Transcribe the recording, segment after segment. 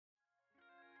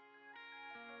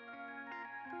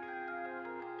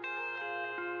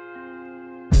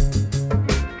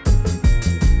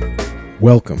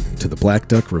Welcome to the Black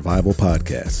Duck Revival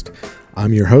Podcast.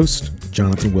 I'm your host,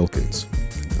 Jonathan Wilkins.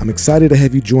 I'm excited to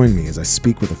have you join me as I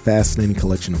speak with a fascinating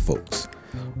collection of folks,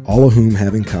 all of whom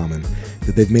have in common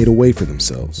that they've made a way for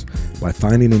themselves by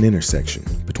finding an intersection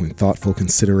between thoughtful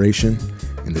consideration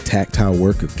and the tactile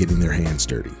work of getting their hands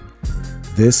dirty.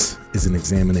 This is an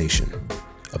examination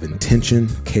of intention,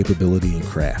 capability, and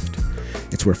craft.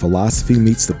 It's where philosophy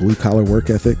meets the blue-collar work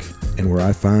ethic and where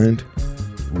I find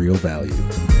real value.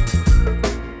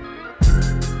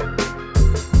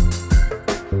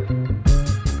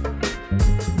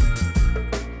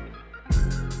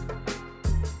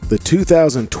 The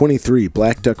 2023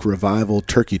 Black Duck Revival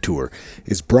Turkey Tour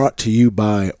is brought to you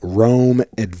by Rome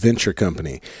Adventure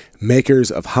Company,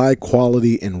 makers of high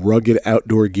quality and rugged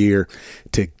outdoor gear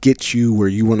to get you where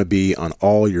you want to be on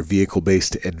all your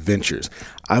vehicle-based adventures.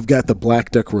 I've got the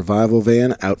Black Duck Revival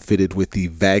van outfitted with the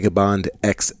Vagabond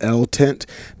XL tent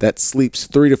that sleeps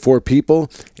 3 to 4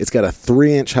 people. It's got a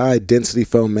 3-inch high density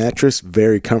foam mattress,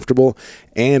 very comfortable,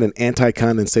 and an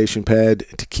anti-condensation pad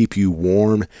to keep you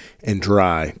warm and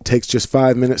dry. Takes just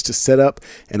 5 minutes to set up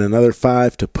and another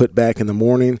 5 to put back in the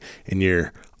morning, and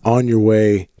you're on your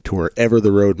way to wherever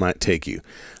the road might take you.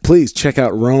 Please check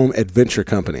out Rome Adventure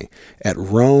Company at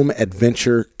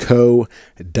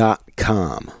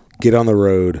romeadventureco.com. Get on the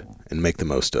road and make the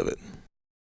most of it.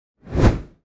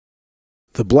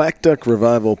 The Black Duck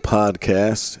Revival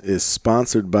podcast is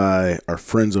sponsored by our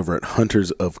friends over at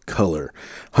Hunters of Color.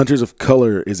 Hunters of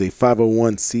Color is a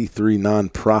 501c3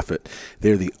 nonprofit.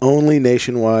 They're the only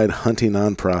nationwide hunting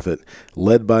nonprofit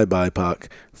led by BIPOC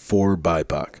for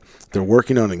BIPOC. They're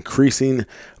working on increasing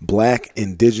Black,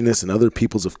 Indigenous, and other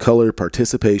peoples of color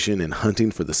participation in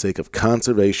hunting for the sake of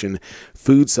conservation,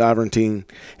 food sovereignty,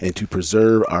 and to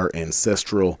preserve our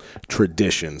ancestral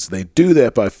traditions. They do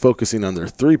that by focusing on their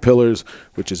 3 pillars,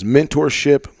 which is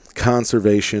mentorship,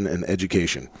 conservation, and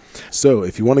education. So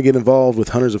if you want to get involved with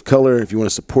Hunters of Color, if you want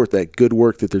to support that good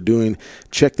work that they're doing,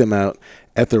 check them out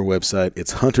at their website.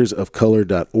 It's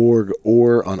huntersofcolor.org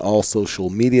or on all social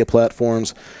media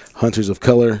platforms. Hunters of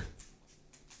Color.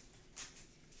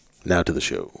 Now to the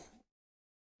show.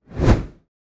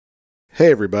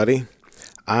 Hey everybody,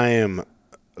 I am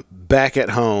back at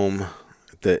home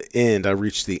at the end. I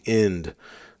reached the end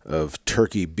of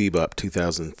Turkey Bebop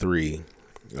 2003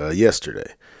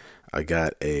 yesterday. I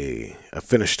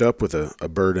finished up with a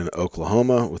bird in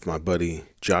Oklahoma with my buddy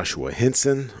Joshua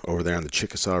Henson over there on the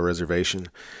Chickasaw Reservation,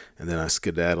 and then I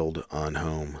skedaddled on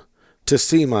home to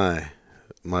see my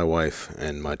wife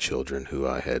and my children who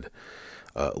I had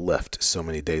left so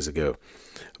many days ago.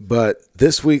 But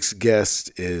this week's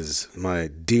guest is my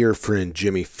dear friend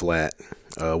Jimmy Flatt,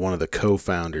 one of the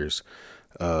co-founders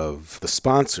of the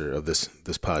sponsor of this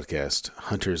podcast,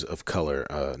 Hunters of Color,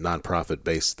 a nonprofit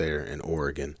based there in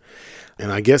Oregon.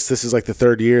 And I guess this is like the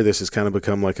 3rd year. This has kind of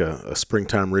become like a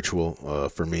springtime ritual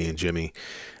for me and Jimmy,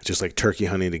 just like turkey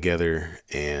hunting together.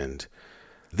 And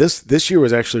This year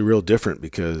was actually real different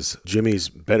because Jimmy's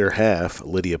better half,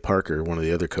 Lydia Parker, one of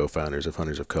the other co-founders of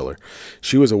Hunters of Color,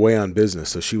 she was away on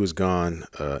business, so she was gone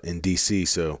in D.C.,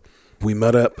 so we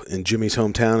met up in Jimmy's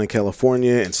hometown in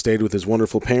California and stayed with his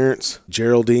wonderful parents,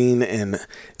 Geraldine and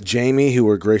Jamie, who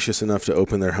were gracious enough to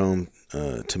open their home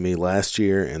to me last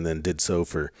year, and then did so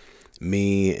for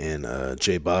me and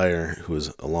Jay Byer, who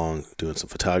was along doing some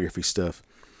photography stuff.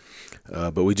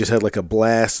 But we just had like a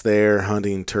blast there,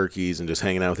 hunting turkeys and just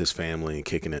hanging out with his family and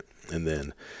kicking it. And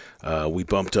then we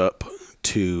bumped up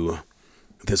to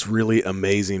this really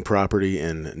amazing property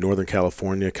in Northern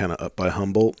California, kind of up by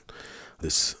Humboldt,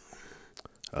 this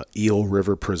Eel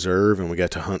River Preserve, and we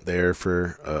got to hunt there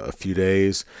for a few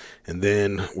days. And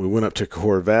then we went up to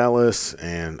Corvallis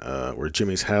and where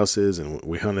Jimmy's house is, and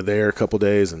we hunted there a couple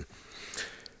days. And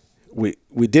we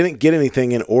didn't get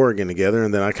anything in Oregon together,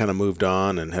 and then I kind of moved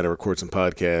on and had to record some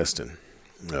podcast and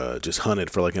just hunted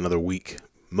for like another week,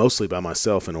 mostly by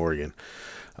myself in Oregon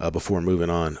before moving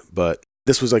on. But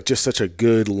this was like just such a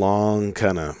good, long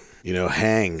kind of,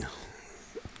 hang.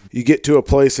 You get to a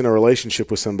place in a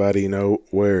relationship with somebody,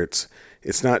 where it's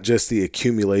not just the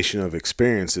accumulation of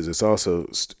experiences. It's also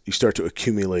you start to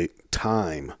accumulate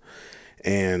time.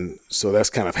 And so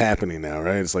that's kind of happening now,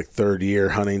 right? It's like 3rd year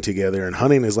hunting together, and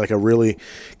hunting is like a really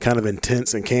kind of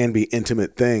intense and can be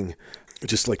intimate thing.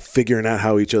 Just like figuring out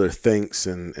how each other thinks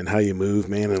and how you move,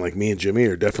 man. And like me and Jimmy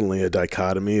are definitely a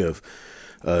dichotomy of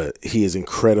he is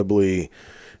incredibly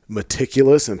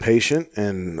meticulous and patient,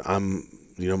 and I'm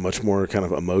much more kind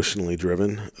of emotionally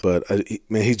driven. But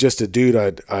he's just a dude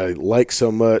I like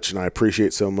so much and I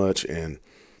appreciate so much, and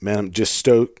man, I'm just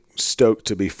stoked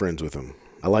to be friends with him.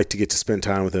 I like to get to spend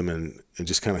time with him and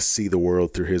just kind of see the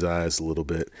world through his eyes a little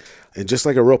bit. And just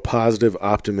like a real positive,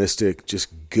 optimistic,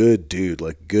 just good dude,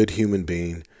 like good human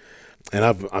being. And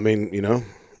I've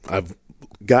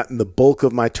gotten the bulk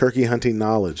of my turkey hunting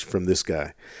knowledge from this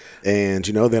guy. And,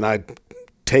 then I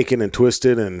take it and twist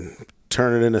it and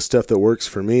turn it into stuff that works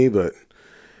for me. But,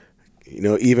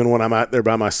 even when I'm out there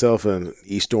by myself in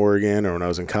East Oregon or when I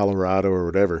was in Colorado or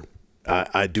whatever,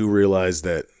 I do realize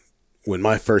that when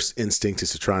my first instinct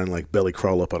is to try and like belly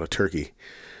crawl up on a turkey,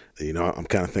 I'm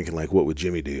kind of thinking like, what would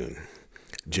Jimmy do? And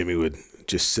Jimmy would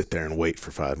just sit there and wait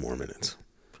for 5 more minutes.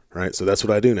 Right. So that's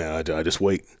what I do now. I just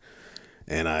wait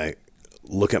and I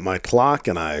look at my clock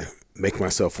and I make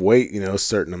myself wait, a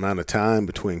certain amount of time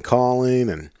between calling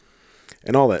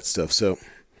and all that stuff. So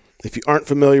if you aren't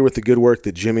familiar with the good work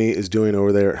that Jimmy is doing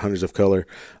over there at Hunters of Color,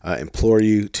 I implore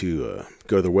you to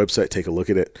go to their website, take a look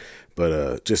at it.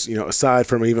 But just, aside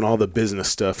from even all the business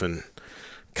stuff and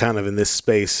kind of in this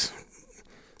space,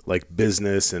 like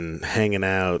business and hanging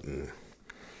out and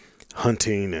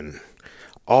hunting and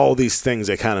all these things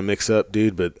that kind of mix up,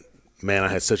 dude. But, man, I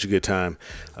had such a good time.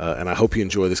 And I hope you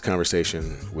enjoy this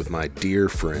conversation with my dear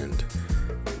friend,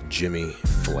 Jimmy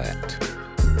Flatt.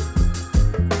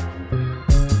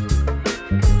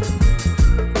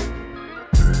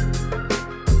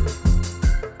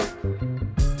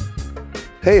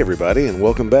 Hey, everybody, and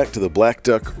welcome back to the Black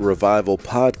Duck Revival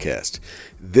podcast.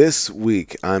 This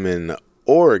week, I'm in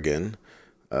Oregon,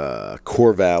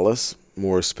 Corvallis,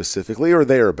 more specifically, or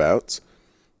thereabouts,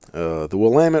 the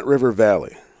Willamette River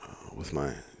Valley, with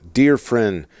my dear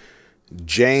friend,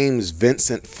 James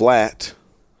Vincent Flatt.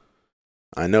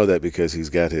 I know that because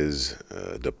he's got his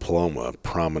diploma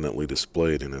prominently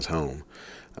displayed in his home.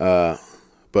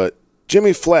 But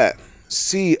Jimmy Flatt,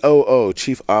 COO,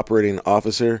 Chief Operating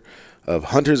Officer of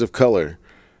Hunters of Color,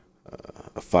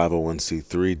 a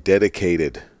 501c3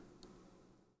 dedicated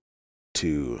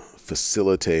to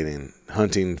facilitating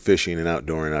hunting, fishing, and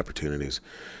outdooring opportunities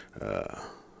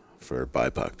for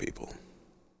BIPOC people.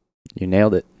 You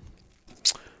nailed it.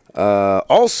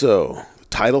 Also,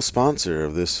 title sponsor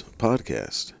of this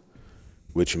podcast,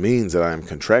 which means that I am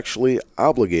contractually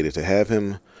obligated to have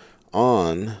him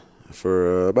on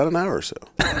for about an hour or so.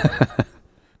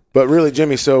 But really,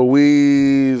 Jimmy, so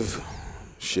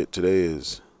today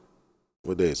is,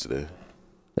 what day is today?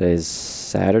 Today's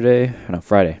Saturday? No,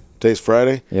 Friday. Today's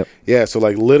Friday? Yep. Yeah, so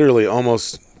like literally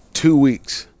almost 2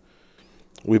 weeks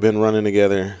we've been running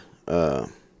together.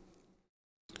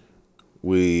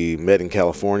 We met in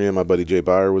California. My buddy Jay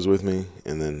Byer was with me.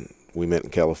 And then we met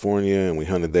in California and we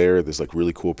hunted there. This like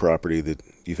really cool property that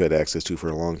you've had access to for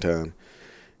a long time.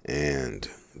 And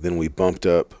then we bumped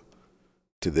up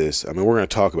to this. I mean, we're going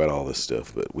to talk about all this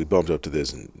stuff, but we bumped up to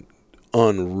this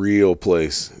unreal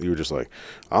place. You were just like,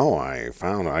 oh, I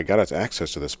got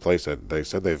access to this place that they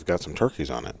said they've got some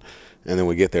turkeys on it. And then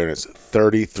we get there and it's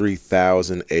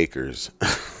 33,000 acres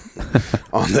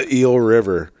on the Eel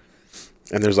River.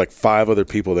 And there's like 5 other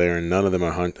people there and none of them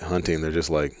are hunting. They're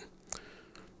just like,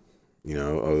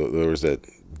 there was that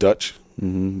Dutch.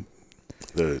 Mm-hmm.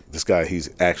 This guy,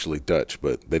 he's actually Dutch,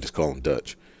 but they just call him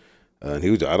Dutch.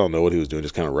 And I don't know what he was doing,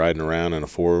 just kind of riding around in a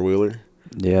 4-wheeler.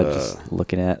 Yeah, just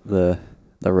looking at the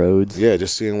roads. Yeah,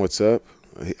 just seeing what's up.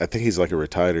 I think he's like a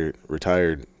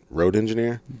retired road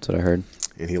engineer. That's what I heard.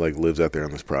 And he like lives out there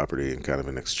on this property and kind of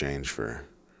in exchange for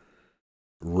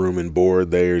room and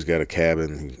board there. He's got a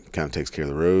cabin. He kind of takes care of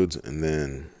the roads. And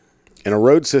then in a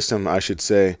road system, I should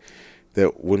say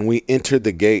that when we entered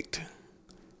the gate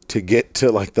to get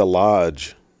to like the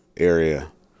lodge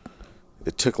area,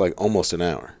 it took like almost an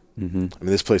hour. Mm-hmm. I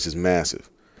mean, this place is massive.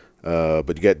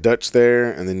 But you got Dutch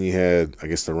there, and then you had, I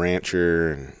guess, the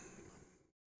rancher, and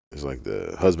there's like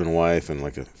the husband and wife and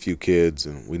like a few kids,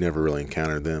 and we never really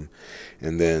encountered them.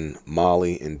 And then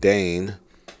Molly and Dane,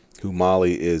 who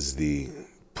Molly is the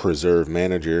preserve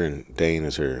manager, and Dane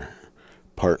is her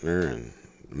partner and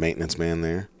maintenance man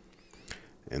there.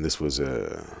 And this was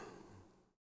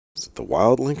is it the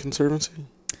Wildland Conservancy?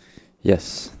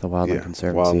 Yes, the Wildland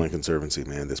Conservancy. Wildland Conservancy,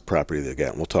 man, this property they got.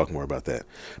 And we'll talk more about that.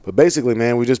 But basically,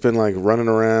 man, we've just been like running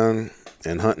around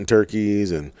and hunting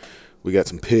turkeys, and we got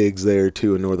some pigs there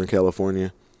too in Northern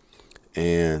California.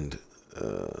 And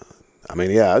I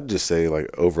mean, yeah, I'd just say like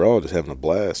overall just having a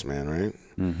blast, man, right?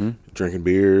 Mm-hmm. Drinking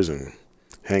beers and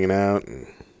hanging out and,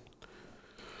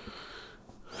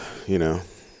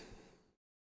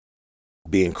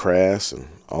 being crass and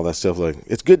all that stuff. Like,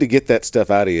 it's good to get that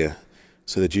stuff out of you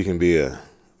so that you can be a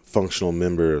functional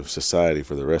member of society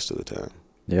for the rest of the time.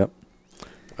 Yep.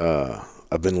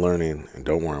 I've been learning, and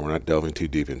don't worry, we're not delving too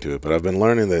deep into it, but I've been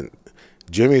learning that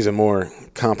Jimmy's a more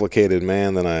complicated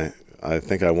man than I I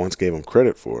think I once gave him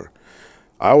credit for.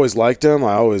 I always liked him.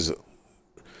 I always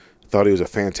thought he was a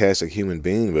fantastic human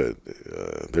being, but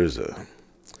there's an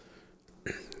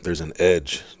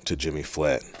edge to Jimmy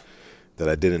Flatt that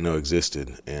I didn't know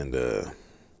existed, and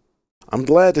I'm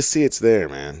glad to see it's there,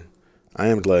 man. I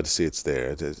am glad to see it's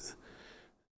there.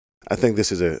 I think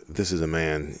this is a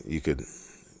man you could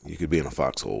be in a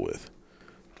foxhole with,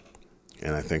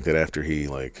 and I think that after he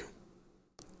like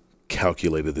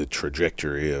calculated the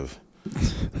trajectory of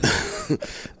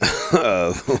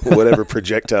whatever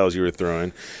projectiles you were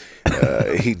throwing,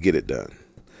 he'd get it done.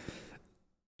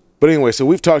 But anyway, so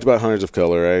we've talked about Hunters of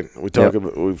Color, right? We talk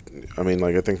about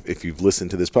I think if you've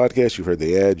listened to this podcast, you've heard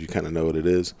the ad, you kind of know what it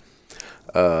is.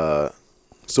 So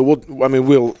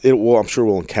I'm sure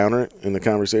we'll encounter it in the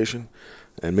conversation,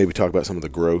 and maybe talk about some of the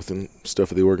growth and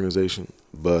stuff of the organization.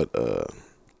 But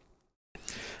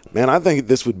man, I think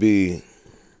this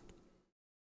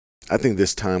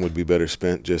time would be better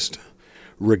spent just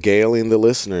regaling the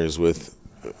listeners with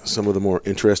some of the more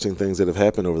interesting things that have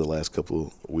happened over the last couple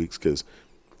of weeks, because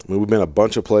we've been a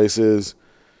bunch of places,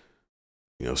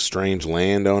 strange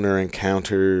landowner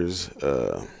encounters,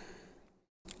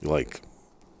 like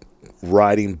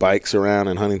riding bikes around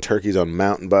and hunting turkeys on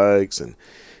mountain bikes and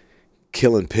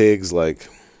killing pigs like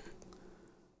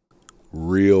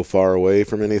real far away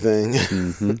from anything.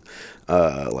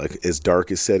 Mm-hmm. Like as dark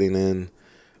is setting in.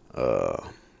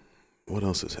 What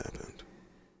else has happened?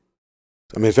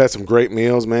 I mean, we've had some great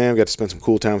meals, man. We got to spend some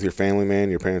cool time with your family, man.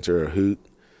 Your parents are a hoot.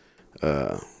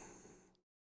 Your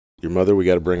mother, we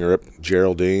got to bring her up.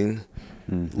 Geraldine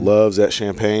loves that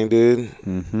champagne, dude.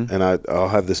 Mm-hmm. And I'll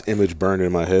have this image burned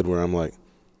in my head where I'm like,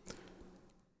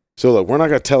 so look, we're not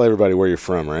going to tell everybody where you're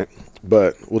from, right?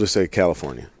 But we'll just say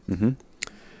California. Mm-hmm.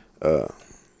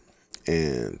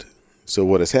 And so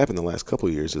what has happened the last couple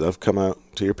of years is I've come out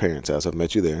to your parents' house. I've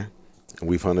met you there. And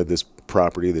we've hunted this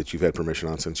property that you've had permission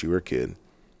on since you were a kid.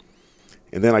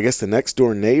 And then I guess the next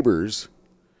door neighbors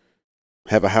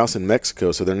have a house in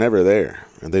Mexico, so they're never there.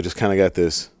 And they just kind of got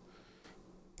this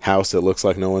house that looks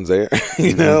like no one's there.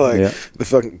 The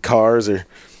fucking cars are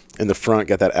in the front,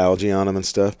 got that algae on them and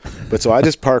stuff. But so I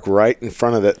just park right in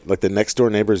front of that, like the next door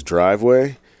neighbor's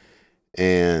driveway.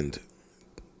 And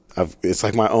it's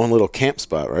like my own little camp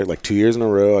spot, right? Like 2 years in a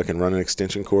row, I can run an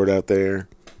extension cord out there.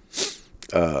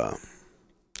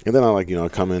 And then I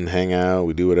come in, hang out,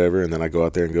 we do whatever, and then I go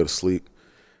out there and go to sleep.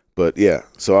 But yeah,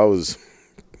 so I was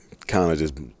kind of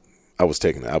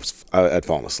taking it. I'd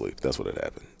fallen asleep. That's what had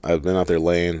happened. I've been out there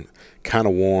laying kind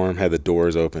of warm, had the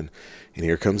doors open, and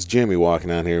here comes Jimmy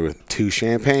walking out here with 2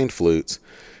 champagne flutes,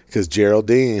 because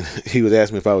Geraldine, he was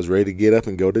asking me if I was ready to get up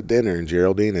and go to dinner, and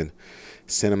Geraldine had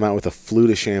sent him out with a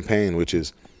flute of champagne, which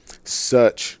is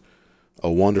such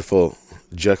a wonderful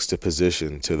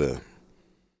juxtaposition to the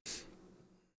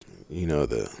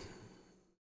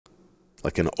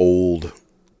like an old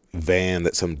van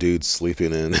that some dude's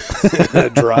sleeping in a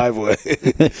driveway.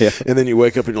 Yeah. And then you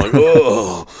wake up and you're like,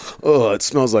 oh, it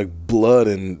smells like blood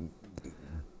and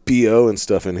BO and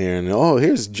stuff in here. And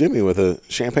here's Jimmy with a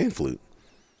champagne flute.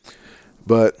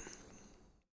 But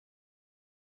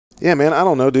yeah, man, I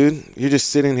don't know, dude. You're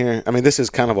just sitting here. I mean, this is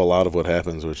kind of a lot of what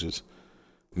happens, which is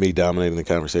me dominating the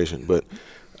conversation. But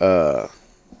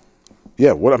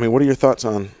yeah, what are your thoughts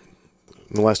on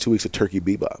the last 2 weeks of Turkey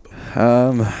Bebop?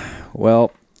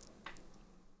 Well,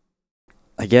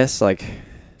 I guess I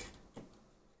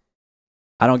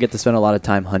don't get to spend a lot of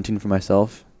time hunting for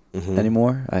myself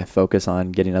anymore. I focus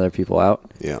on getting other people out.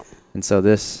 Yeah. And so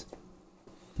this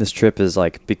trip has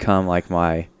become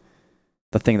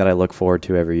the thing that I look forward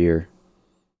to every year,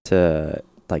 to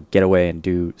get away and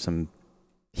do some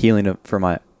healing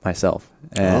for myself.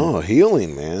 And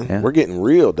healing, man. Yeah. We're getting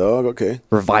real, dog. Okay.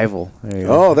 Revival. There you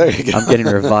go. There you go. I'm getting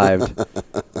revived.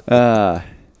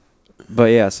 But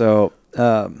yeah, so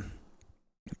the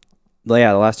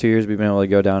last 2 years we've been able to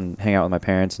go down and hang out with my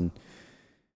parents and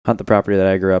hunt the property that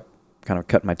I grew up kind of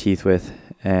cut my teeth with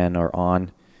or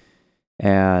on.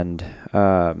 And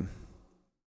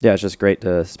it's just great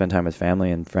to spend time with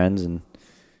family and friends and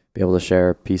be able to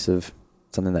share a piece of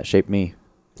something that shaped me.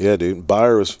 Yeah, dude.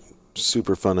 Buyer was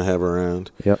super fun to have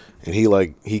around. Yep. And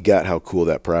he got how cool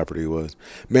that property was.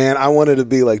 Man, I wanted to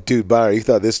be like, dude, Buyer, you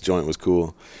thought this joint was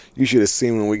cool. You should have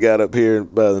seen when we got up here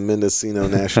by the Mendocino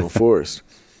National Forest.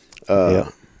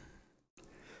 But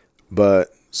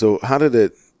so how did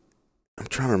it, I'm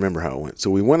trying to remember how it went.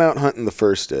 So we went out hunting the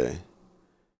first day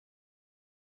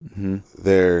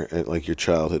there at your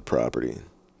childhood property.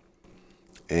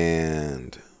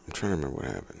 And I'm trying to remember what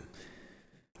happened.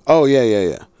 Oh,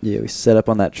 yeah. Yeah, we set up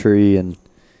on that tree, and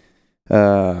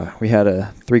we had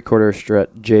a 3/4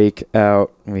 strut Jake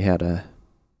out. We had a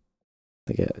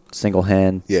like a single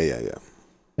hen. Yeah.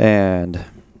 And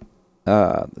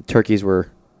the turkeys were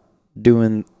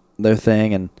doing their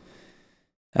thing, and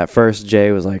at first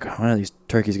Jay was like, when are these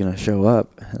turkeys gonna show up?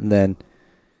 And then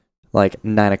like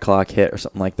 9 o'clock hit or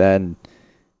something like that, and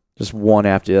just one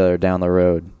after the other down the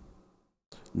road.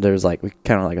 There's like, we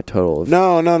kind of like a total of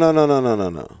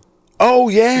No. Oh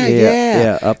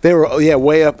yeah. Up. They were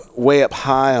way up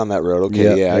high on that road.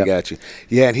 Okay, I got you.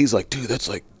 Yeah, and he's like, dude, that's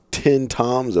like 10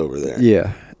 toms over there.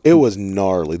 Yeah, it was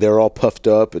gnarly. They were all puffed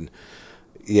up, and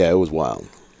yeah, it was wild.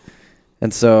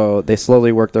 And so they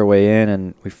slowly worked their way in,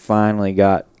 and we finally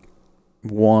got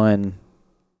one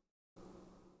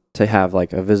to have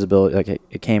like a visibility, like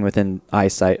it came within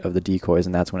eyesight of the decoys,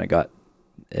 and that's when it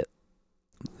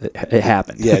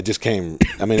happened. Yeah, it just came.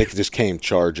 I mean, it just came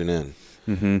charging in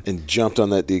and jumped on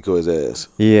that decoy's ass.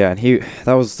 Yeah, and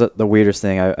that was the weirdest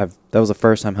thing. That was the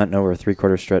first time hunting over a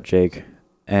 3/4 strut Jake,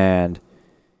 and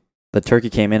the turkey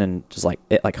came in and just like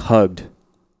it like hugged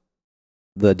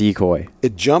the decoy.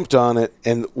 It jumped on it,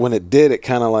 and when it did, it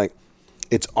kind of like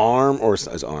its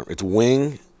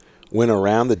wing went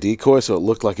around the decoy, so it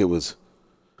looked like it was,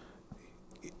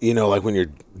 like when your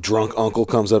drunk uncle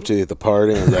comes up to you at the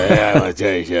party and is like, I want to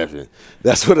tell you something.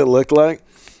 That's what it looked like.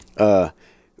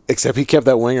 Except he kept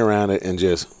that wing around it and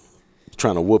just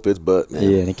trying to whoop its butt, man.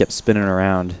 Yeah, and he kept spinning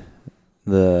around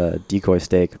the decoy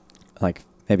stake, like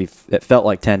maybe it felt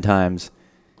like 10 times,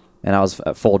 and I was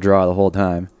at full draw the whole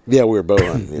time. Yeah, we were bow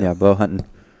hunting. Yeah, bow hunting.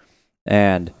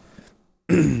 And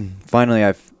finally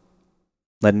I've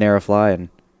let an arrow fly and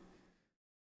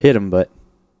hit him, but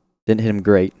didn't hit him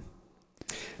great.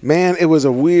 Man, it was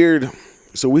a weird...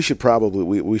 So we should probably...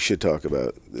 We should talk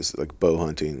about this, like bow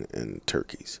hunting and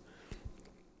turkeys.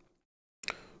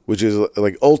 Which is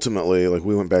like ultimately, like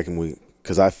we went back and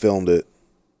because I filmed it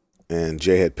and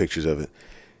Jay had pictures of it.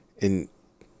 And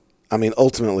I mean,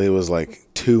 ultimately it was like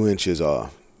 2 inches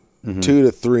off, 2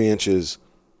 to 3 inches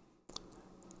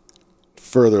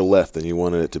further left than you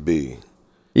wanted it to be.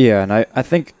 Yeah. And I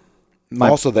think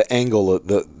also the angle,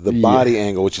 the body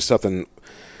angle, which is something,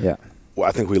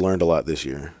 I think we learned a lot this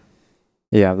year.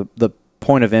 Yeah. The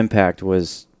point of impact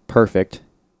was perfect,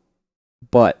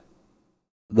 but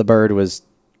the bird was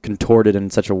contorted in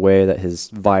such a way that his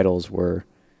vitals were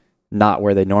not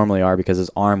where they normally are because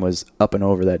his arm was up and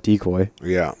over that decoy.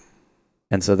 Yeah.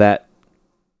 And so that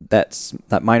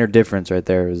minor difference right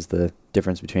there is the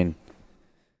difference between.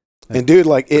 And dude,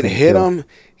 like it hit him.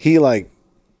 He like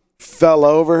fell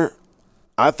over.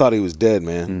 I thought he was dead,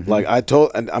 man. Like I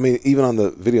mean, even on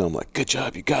the video, I'm like, good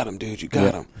job. You got him, dude. You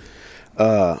got him.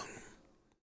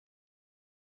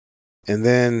 And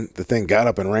then the thing got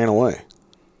up and ran away.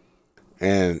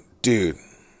 And dude,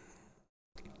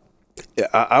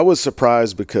 I was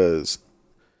surprised because,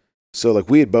 so like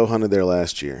we had bow hunted there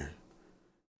last year,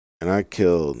 and I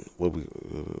killed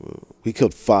we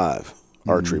killed 5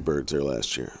 archery birds there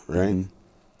last year, right?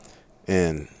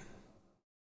 And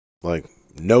like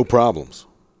no problems,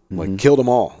 like killed them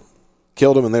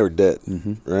and they were dead,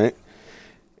 right?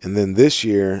 And then this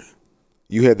year,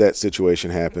 you had that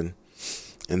situation happen,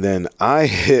 and then I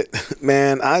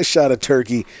shot a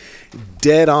turkey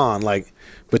dead on, like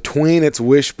between its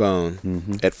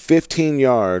wishbone at 15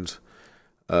 yards.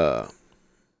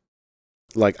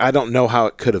 Like I don't know how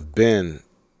it could have been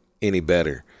any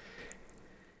better.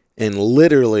 And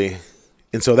literally,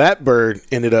 and so that bird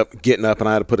ended up getting up and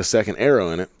I had to put a second arrow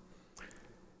in it.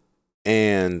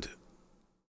 And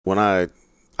when I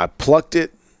plucked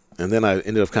it, and then I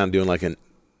ended up kind of doing like a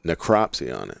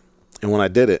necropsy on it. And when I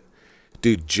did it,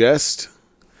 dude, just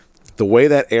the way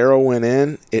that arrow went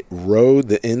in, it rode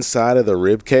the inside of the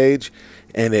rib cage,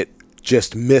 and it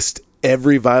just missed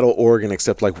every vital organ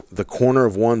except like the corner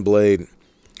of one blade,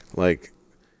 like,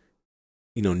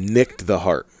 nicked the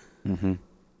heart.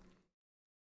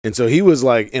 And so he was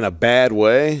like in a bad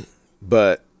way,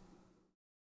 but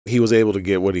he was able to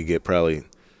get, what did he get? Probably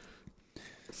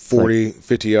 40,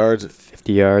 50 yards.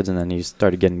 50 yards, and then he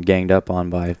started getting ganged up on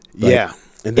by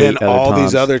and then all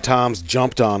these other toms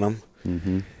jumped on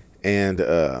him. And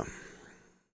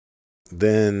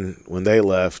then when they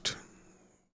left,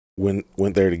 went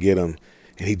there to get him,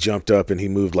 and he jumped up and he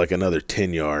moved like another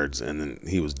 10 yards, and then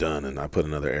he was done, and I put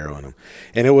another arrow in him.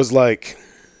 And it was like,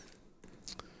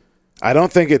 I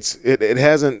don't think it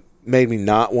hasn't made me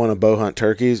not want to bow hunt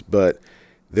turkeys, but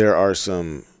there are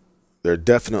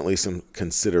definitely some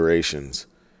considerations,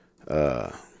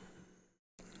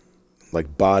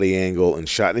 like body angle and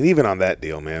shot. And even on that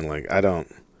deal, man,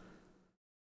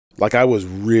 I was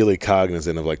really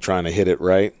cognizant of like trying to hit it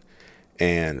right.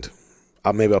 And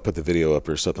maybe I'll put the video up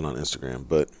or something on Instagram,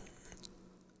 but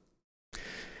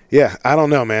Yeah, I don't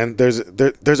know, man. There's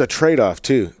a trade-off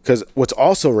too, because what's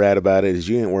also rad about it is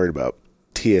you ain't worried about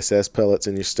TSS pellets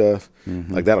in your stuff.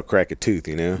 Mm-hmm. Like that'll crack a tooth,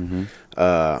 you know.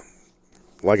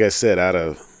 Mm-hmm. Like I said,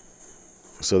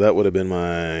 so that would have been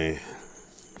my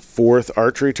 4th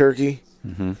archery turkey,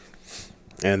 Mm-hmm.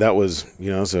 and that was,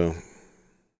 so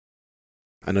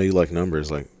I know you like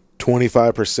numbers. Like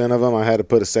 25% of them, I had to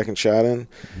put a second shot in.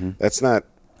 Mm-hmm. That's not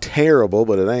terrible,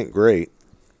 but it ain't great.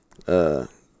 I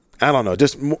don't know.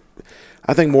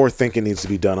 I think more thinking needs to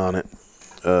be done on it,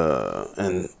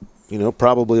 and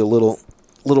probably a little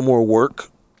more work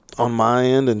on my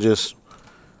end, and just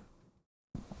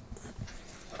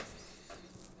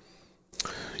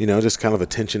just kind of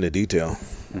attention to detail.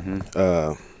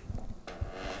 Mm-hmm.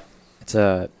 It's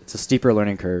a steeper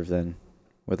learning curve than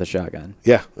with a shotgun.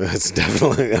 Yeah, it's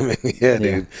definitely. I mean, yeah,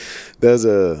 dude.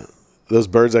 Those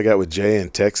birds I got with Jay in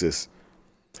Texas,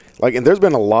 and there's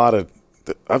been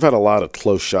I've had a lot of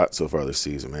close shots so far this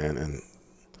season, man. And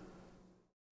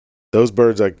those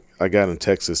birds I got in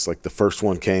Texas, like the first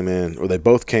one came in, or they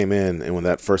both came in, and when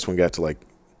that first one got to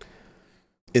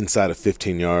inside of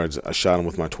 15 yards, I shot him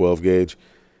with my 12 gauge,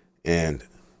 and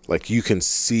you can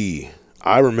see,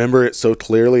 I remember it so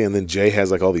clearly, and then Jay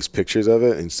has all these pictures of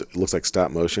it, and it looks like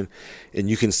stop motion, and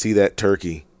you can see that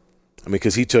turkey. I mean,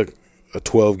 because he took a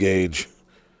 12 gauge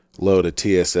load of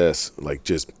TSS,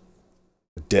 just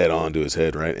dead on to his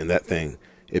head, right? And that thing,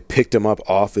 it picked him up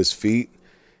off his feet,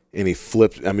 and he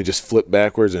just flipped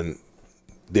backwards and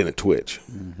didn't twitch.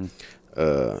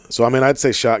 Mm-hmm. So, I mean, I'd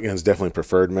say shotgun's definitely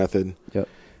preferred method. Yep.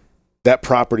 That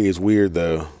property is weird,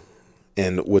 though.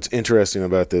 And what's interesting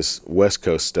about this West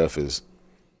Coast stuff is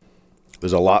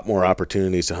there's a lot more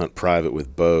opportunities to hunt private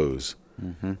with bows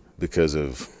mm-hmm. because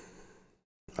of,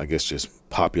 I guess, just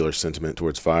popular sentiment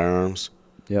towards firearms.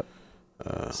 Yep.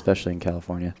 Especially in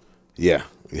California. Yeah.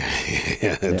 Yeah,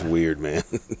 it's weird, man.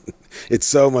 It's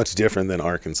so much different than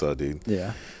Arkansas, dude.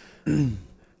 Yeah.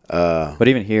 But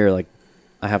even here,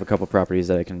 I have a couple properties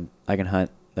that I can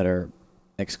hunt that are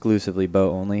exclusively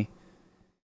bow only.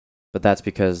 But that's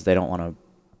because they don't want to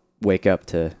wake up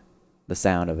to the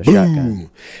sound of a shotgun.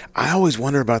 I always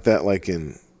wonder about that,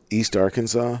 in East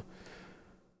Arkansas.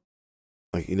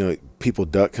 People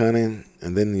duck hunting,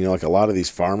 and then, a lot of these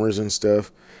farmers and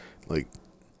stuff,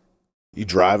 you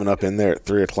driving up in there at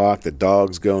 3 o'clock, the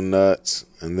dogs go nuts.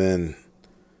 And then,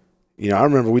 I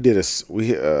remember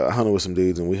I hunted with some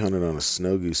dudes, and we hunted on a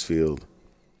snow goose field,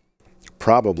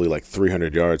 probably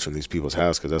 300 yards from these people's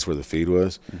house, because that's where the feed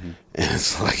was. Mm-hmm. And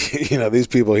it's these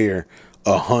people hear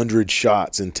 100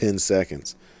 shots in 10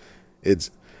 seconds. I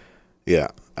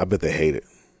bet they hate it.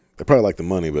 They probably like the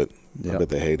money, but I bet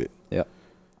they hate it. Yeah.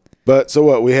 But so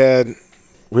what? We had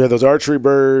those archery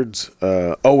birds.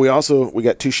 We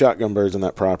got 2 shotgun birds on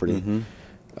that property,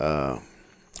 mm-hmm.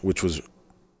 Which was,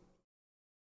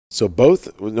 so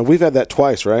both. We've had that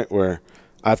twice, right? Where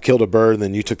I've killed a bird, and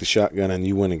then you took the shotgun and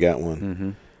you went and got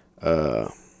one. Mm-hmm.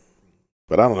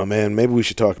 But I don't know, man. Maybe we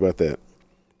should talk about that.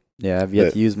 Yeah, I've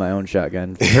yet to use my own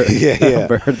shotgun for a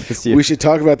bird this year. We should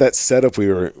talk about that setup we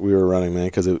were running, man,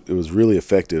 because it was really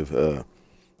effective.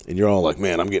 And you're all like,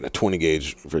 man, I'm getting a 20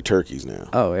 gauge for turkeys now.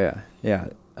 Oh, yeah. Yeah.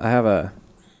 I have a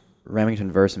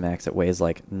Remington Versamax that weighs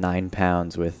 9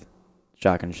 pounds with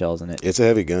shotgun shells in it. It's a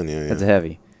heavy gun, yeah. It's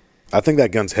heavy. I think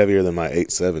that gun's heavier than my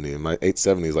 870, and my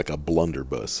 870 is like a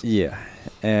blunderbuss. Yeah.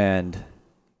 And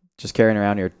just carrying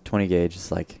around your 20 gauge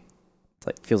is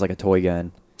feels like a toy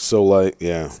gun. So light,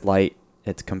 yeah. It's light.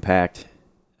 It's compact.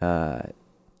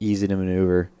 Easy to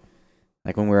maneuver.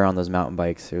 When we were on those mountain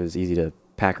bikes, it was easy to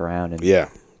pack around. And yeah,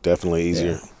 definitely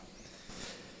easier. Yeah.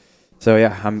 So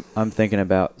yeah, I'm thinking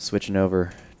about switching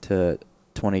over to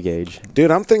 20 gauge.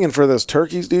 Dude, I'm thinking for those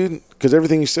turkeys, dude, because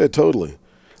everything you said, totally.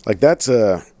 That's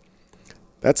a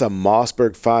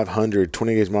Mossberg 500,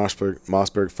 20 gauge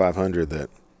Mossberg 500 that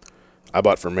I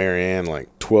bought for Marianne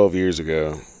 12 years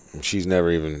ago. And she's never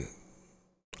even,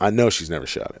 I know she's never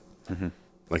shot it. Mm-hmm.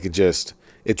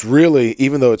 It's really,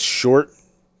 even though it's short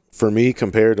for me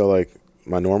compared to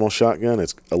my normal shotgun,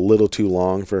 it's a little too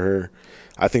long for her.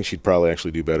 I think she'd probably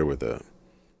actually do better with a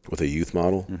youth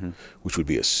model, mm-hmm. which would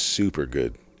be a super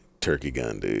good turkey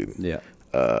gun, dude. Yeah.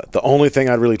 The only thing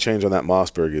I'd really change on that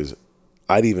Mossberg is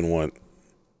I'd want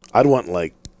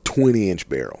 20-inch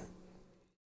barrel.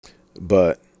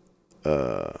 But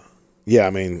yeah, I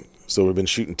mean, so we've been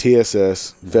shooting TSS,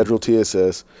 mm-hmm. federal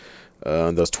TSS,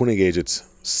 and those 20 gauge, it's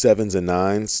 7s and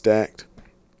 9s stacked.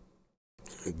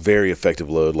 Very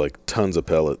effective load, tons of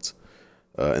pellets.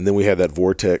 And then we have that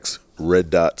Vortex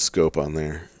red dot scope on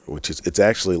there, which it's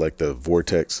actually the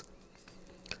Vortex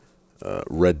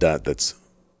red dot that's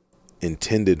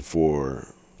intended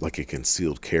for a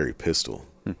concealed carry pistol.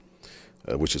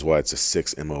 which is why it's a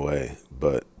 6 MOA.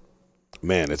 But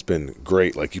man, it's been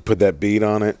great. Like, you put that bead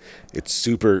on it, it's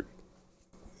super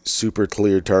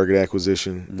clear target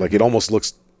acquisition. Mm-hmm. Like, it almost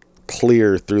looks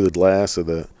clear through the glass of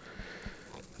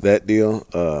that deal.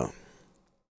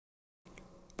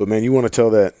 But man, you want to tell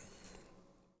that?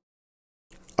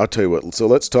 I'll tell you what. So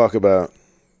let's talk about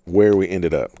where we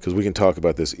ended up, because we can talk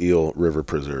about this Eel River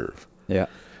Preserve. Yeah.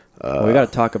 Well, we got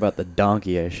to talk about the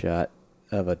donkey I shot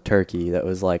of a turkey that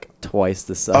was like twice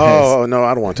the size. Oh, no,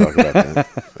 I don't want to talk about that.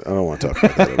 I don't want to talk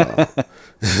about that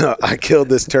at all. I killed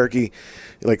this turkey.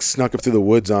 It like snuck up through the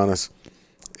woods on us,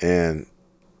 and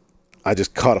I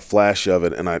just caught a flash of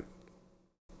it, and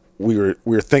we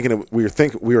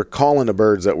were calling the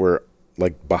birds that were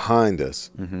like behind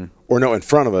us, or no, in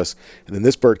front of us, and then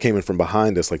this bird came in from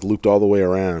behind us, like looped all the way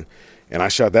around, and I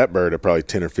shot that bird at probably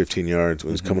 10 or 15 yards when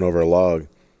it was coming over a log.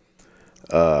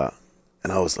 And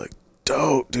I was like,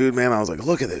 dope, dude, man. I was like,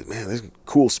 look at this, man. There's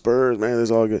cool spurs, man. There's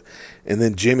all good. And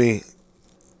then Jimmy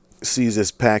sees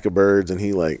this pack of birds, and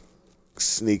he like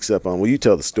sneaks up on. Well, you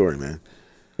tell the story, man.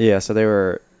 Yeah, so they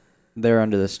were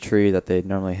under this tree that they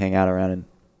normally hang out around, and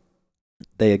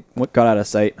they got out of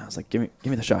sight. I was like, give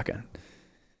me the shotgun.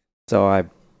 So I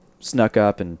snuck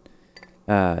up, and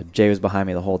Jay was behind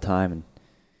me the whole time, and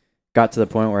got to the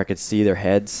point where I could see their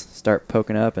heads start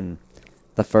poking up, and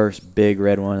the first big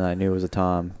red one that I knew was a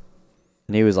tom.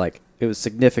 And he was like, it was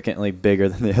significantly bigger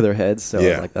than the other heads, so I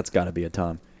was like, that's got to be a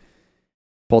tom.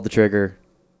 Pulled the trigger.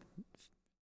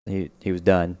 He was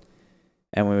done.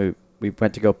 And when we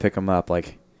went to go pick him up,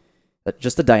 like,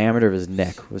 just the diameter of his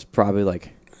neck was probably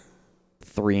like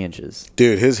 3 inches.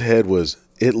 Dude, his head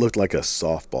it looked like a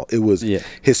softball. It was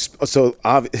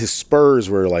his spurs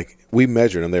were like, we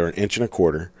measured them. They were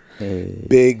 1.25 inches. Hey.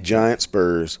 Big giant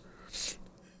spurs.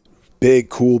 Big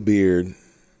cool beard.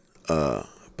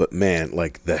 But man,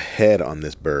 like the head on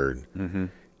this bird,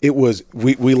 it was.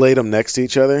 We laid them next to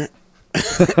each other,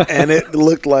 and it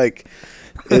looked like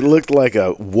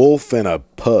a wolf and a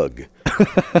pug.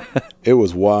 It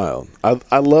was wild.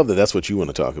 I love that. That's what you want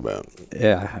to talk about.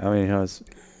 Yeah, I mean, it was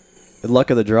the luck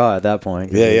of the draw at that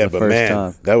point. Yeah, but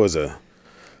man,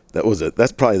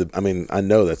 that's probably. I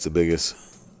know that's the biggest.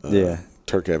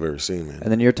 Turkey I've ever seen, man.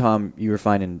 And then your tom, you were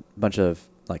finding a bunch of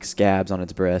like scabs on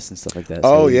its breast and stuff like that.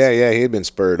 So he had been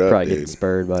spurred up. Probably dude. getting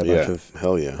spurred by a bunch of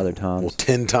other toms. Well,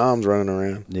 10 toms running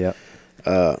around. Yeah.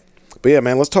 But yeah,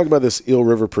 man, let's talk about this Eel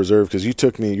River Preserve, because you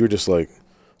were just like,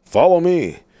 follow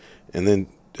me, and then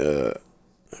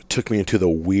took me into the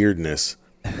weirdness,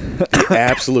 the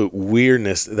absolute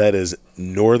weirdness that is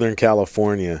Northern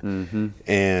California.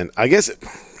 And I guess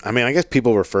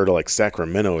people refer to like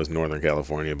Sacramento as Northern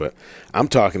California, but I'm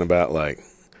talking about like,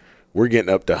 we're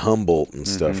getting up to Humboldt and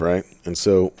stuff, right? And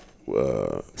so,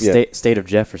 State of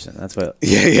Jefferson. That's what.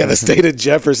 Yeah, the state of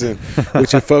Jefferson,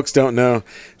 which if folks don't know,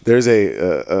 there's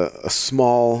a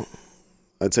small,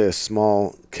 I'd say a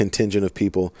small contingent of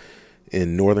people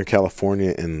in Northern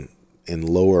California and in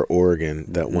Lower Oregon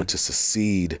that want to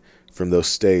secede from those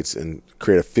states and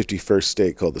create a 51st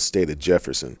state called the state of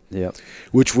Jefferson. Yep.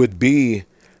 Which would be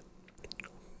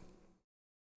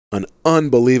an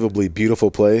unbelievably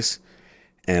beautiful place.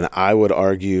 And I would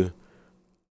argue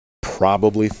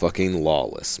probably fucking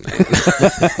lawless, man.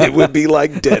 It would be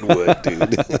like Deadwood, dude.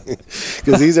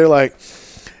 Because these are like,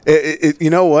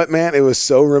 you know what, man? It was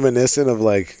so reminiscent of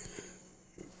like,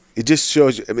 it just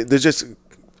shows you, there's just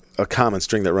a common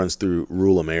string that runs through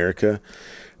rural America.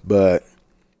 But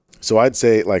so I'd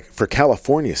say like for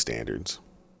California standards,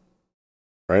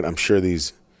 right? I'm sure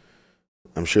these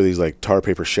like tar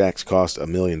paper shacks cost $1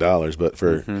 million, but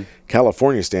for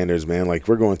California standards, man, like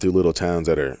we're going through little towns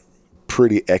that are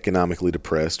pretty economically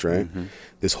depressed, right?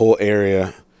 This whole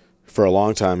area, for a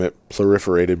long time, it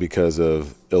proliferated because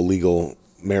of illegal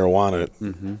marijuana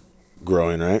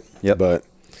growing, right? Yep. But,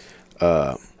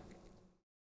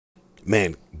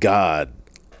 man,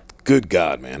 good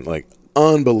God, man, like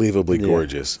unbelievably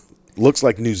gorgeous. Looks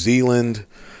like New Zealand,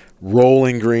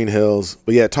 rolling green hills.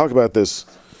 But yeah, talk about this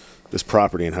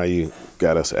property and how you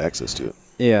got us access to it.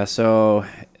 Yeah, so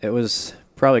it was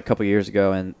probably a couple years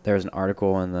ago, and there was an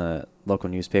article in the local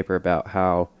newspaper about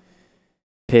how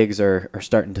pigs are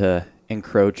starting to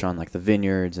encroach on like the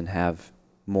vineyards and have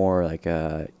more like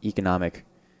economic.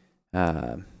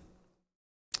 They're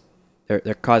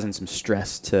causing some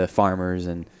stress to farmers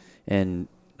and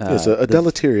it's a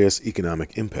deleterious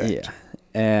economic impact. Yeah,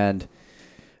 and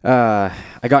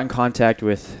I got in contact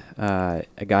with a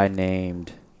guy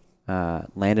named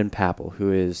Landon Papple,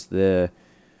 who is the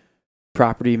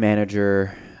property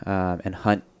manager and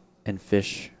hunt and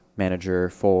fish manager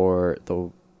for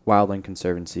the Wildland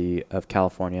Conservancy of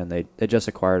California, and they just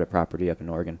acquired a property up in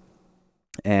Oregon.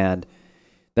 And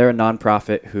they're a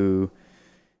nonprofit who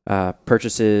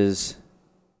purchases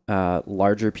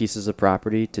larger pieces of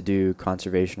property to do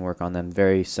conservation work on them,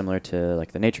 very similar to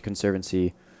like the Nature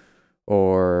Conservancy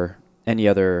or any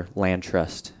other land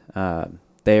trust.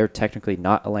 They are technically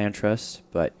not a land trust,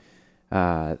 but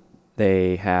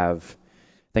they have,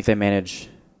 I think they manage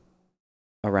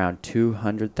around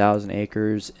 200,000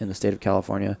 acres in the state of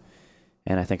California,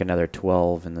 and I think another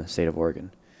 12 in the state of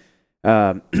Oregon.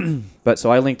 But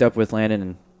so I linked up with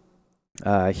Landon,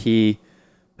 and he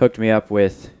hooked me up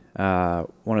with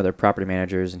one of their property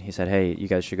managers, and he said, "Hey, you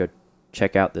guys should go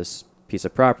check out this piece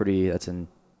of property that's on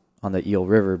the Eel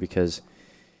River because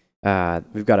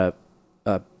we've got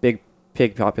a big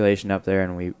pig population up there,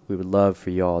 and we would love for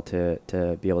you all to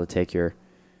be able to take your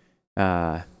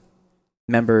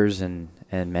members and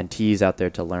mentees out there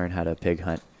to learn how to pig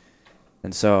hunt."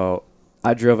 And so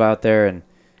I drove out there and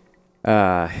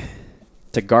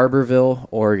to Garberville,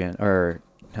 Oregon, or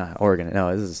not Oregon.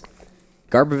 No, this is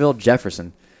Garberville,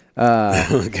 Jefferson,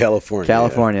 California.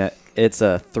 California. Yeah. It's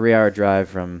a 3-hour drive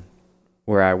from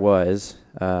where I was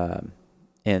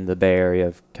in the Bay Area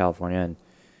of California,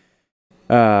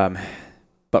 and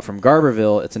but from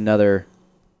Garberville, it's another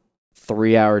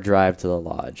 3-hour drive to the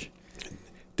lodge.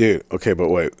 Dude, okay, but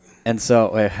wait. And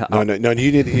so no,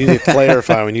 you need to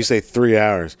clarify when you say 3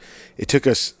 hours. It took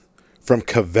us from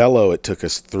Cavello. It took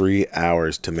us 3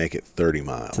 hours to make it 30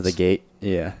 miles to the gate.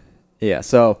 Yeah.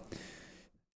 So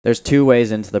there's 2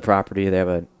 ways into the property. They have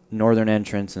a northern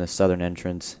entrance and a southern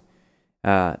entrance.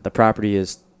 The property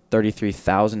is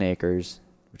 33,000 acres,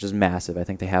 which is massive. I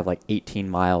think they have like 18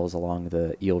 miles along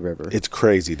the Eel River. It's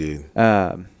crazy, dude.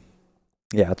 Yeah,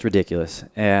 it's ridiculous.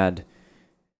 And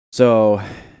so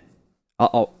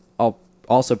I'll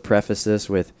also preface this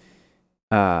with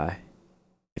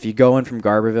if you go in from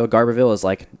Garberville is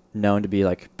like known to be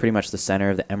like pretty much the center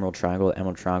of the Emerald Triangle. The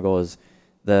Emerald Triangle is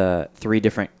the 3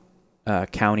 different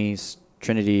counties,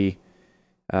 Trinity,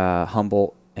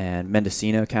 Humboldt, and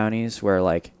Mendocino counties, where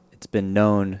like it's been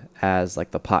known as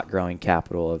like the pot growing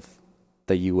capital of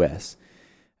the U.S.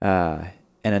 And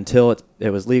until it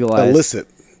was legalized,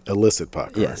 illicit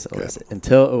pot growing. Yes, illicit.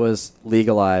 Until it was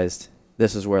legalized,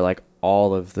 this is where like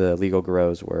all of the legal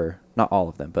grows were. Not all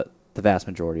of them, but the vast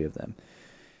majority of them.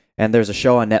 And there's a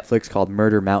show on Netflix called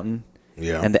Murder Mountain.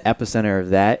 Yeah. And the epicenter of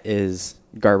that is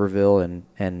Garberville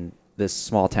and this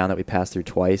small town that we passed through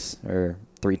twice or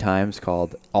 3 times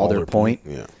called Alder Point.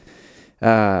 Yeah.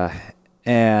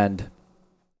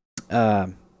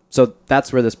 So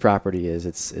that's where this property is.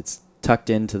 It's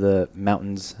tucked into the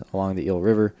mountains along the Eel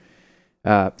River.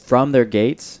 From their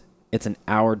gates, it's an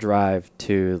hour drive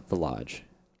to the lodge.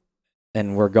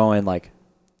 And we're going like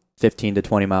 15 to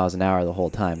 20 miles an hour the whole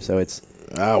time. So it's...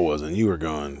 I wasn't. You were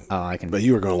going. But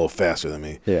you were going a little faster than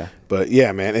me. Yeah. But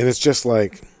yeah, man. And it's just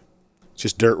like...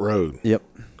 just dirt road. Yep.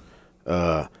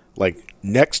 Like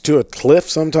next to a cliff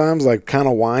sometimes, like kind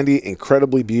of windy,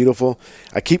 incredibly beautiful.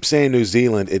 I keep saying New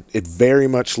Zealand. It very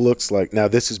much looks like... now,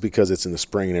 this is because it's in the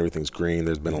spring and everything's green.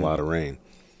 There's been a lot of rain.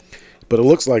 But it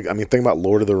looks like... I mean, think about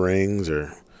Lord of the Rings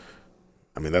or...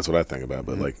 I mean, that's what I think about.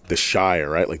 But like the Shire,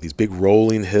 right? Like these big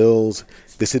rolling hills.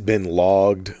 This had been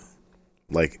logged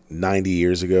like 90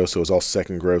 years ago, so it was all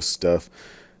second growth stuff.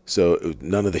 So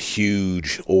none of the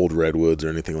huge old redwoods or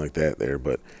anything like that there,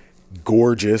 but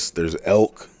gorgeous. There's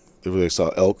elk. They saw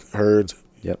elk herds.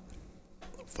 Yep.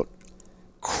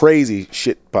 Crazy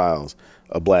shit piles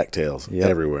of blacktails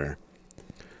everywhere.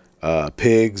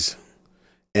 Pigs.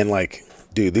 And like,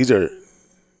 dude, these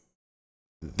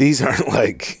aren't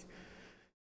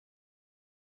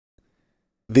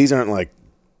like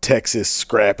Texas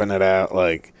scrapping it out.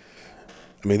 Like,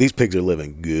 I mean, these pigs are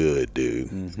living good, dude.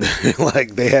 Mm-hmm.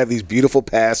 Like, they have these beautiful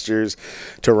pastures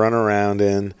to run around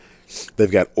in.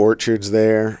 They've got orchards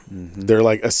there. Mm-hmm. They're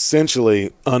like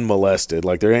essentially unmolested.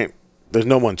 Like, there's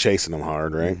no one chasing them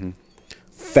hard, right? Mm-hmm.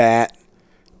 Fat,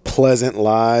 pleasant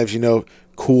lives,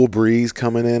 cool breeze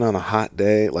coming in on a hot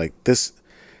day. Like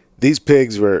these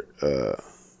pigs were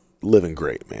living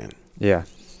great, man. Yeah.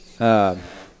 So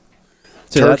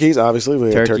turkeys, obviously.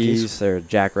 We had turkeys. There are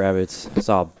jackrabbits.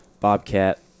 Saw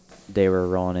bobcat. They were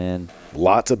rolling in.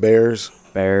 Lots of bears.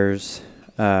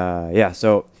 Yeah,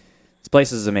 so this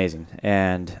place is amazing.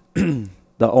 And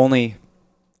the only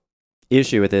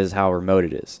issue with it is how remote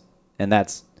it is. And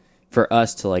that's for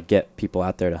us to like get people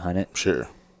out there to hunt it. Sure.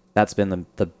 That's been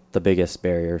the biggest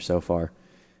barrier so far.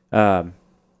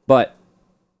 But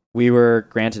we were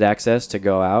granted access to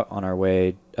go out on our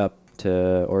way up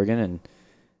to Oregon, and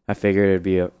I figured it'd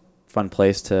be a fun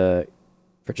place for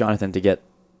Jonathan to get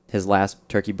his last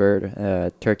turkey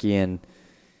in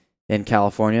in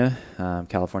California.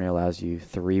 California allows you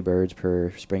 3 birds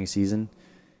per spring season.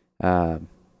 And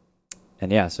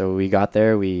yeah, so we got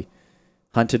there. We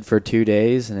hunted for 2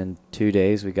 days, and in 2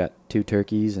 days we got 2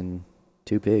 turkeys and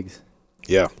 2 pigs.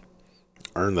 Yeah.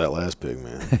 Earned that last pig,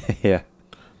 man. Yeah.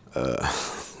 We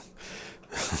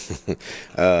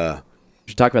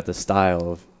should talk about the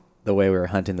style of the way we were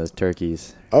hunting those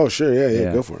turkeys. Oh, sure.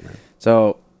 Yeah. Go for it, man.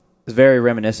 So it's very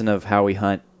reminiscent of how we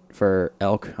hunt for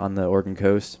elk on the Oregon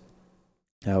coast.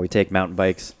 We take mountain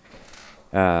bikes.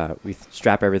 We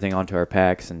strap everything onto our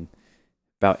packs, and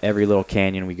about every little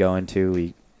canyon we go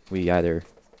into, we either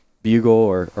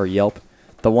bugle or yelp.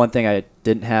 The one thing I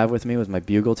didn't have with me was my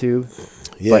bugle tube.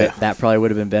 Yeah. But that probably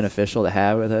would have been beneficial to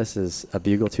have with us is a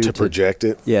bugle tube. To project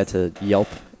it? Yeah, to yelp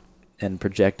and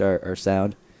project our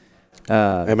sound.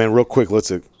 Hey, man, real quick,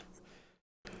 let's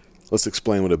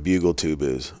explain what a bugle tube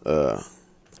is.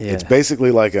 It's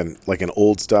basically like an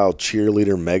old-style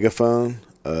cheerleader megaphone.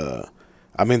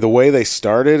 I mean, the way they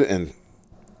started, and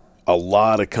a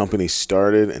lot of companies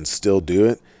started and still do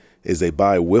it, is they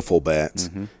buy wiffle bats,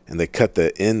 and they cut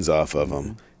the ends off of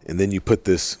them, and then you put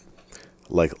this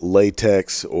like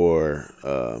latex or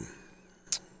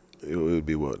it would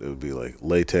be what? It would be like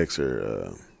latex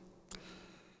or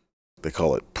they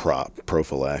call it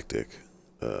prophylactic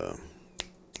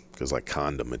because like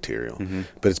condom material.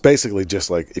 But it's basically just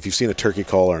like if you've seen a turkey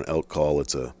call or an elk call,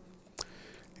 it's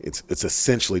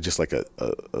essentially just like a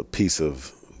piece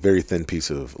of very thin piece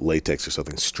of latex or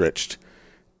something stretched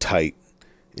tight,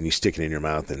 and you stick it in your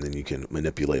mouth, and then you can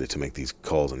manipulate it to make these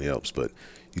calls and yelps. But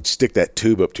you'd stick that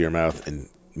tube up to your mouth and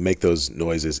make those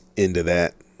noises into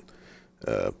that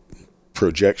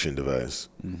projection device.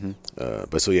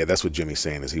 But so, yeah, that's what Jimmy's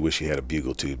saying is he wish he had a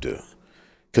bugle tube to.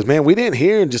 Because, man, we didn't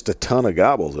hear just a ton of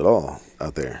gobbles at all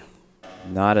out there.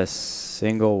 Not a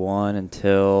single one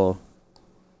until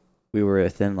we were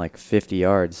within like 50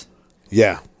 yards.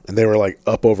 Yeah, and they were like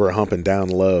up over a hump and down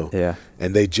low. Yeah.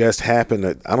 And they just happened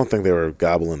to, I don't think they were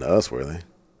gobbling to us, were they?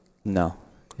 No.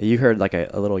 You heard like a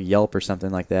little yelp or something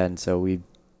like that, and so we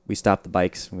stopped the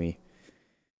bikes and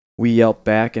we yelped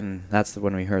back, and that's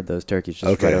when we heard those turkeys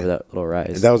just right over that little rise.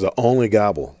 And that was the only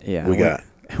gobble we got.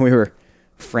 We were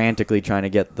frantically trying to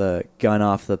get the gun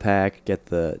off the pack, get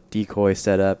the decoy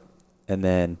set up, and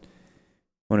then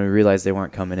when we realized they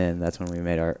weren't coming in, that's when we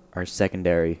made our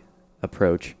secondary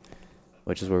approach,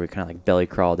 which is where we kind of like belly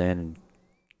crawled in and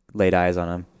laid eyes on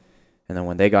them. And then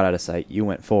when they got out of sight, you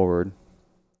went forward.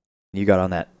 You got on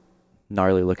that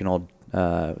gnarly looking old,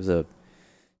 it was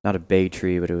not a bay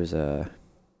tree, but it was a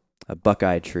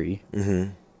buckeye tree.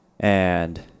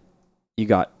 And you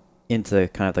got into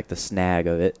kind of like the snag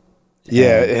of it.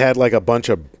 Yeah, it had like a bunch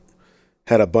of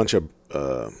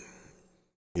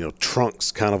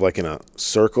trunks kind of like in a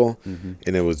circle, and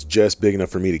it was just big enough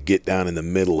for me to get down in the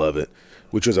middle of it,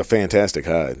 which was a fantastic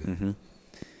hide.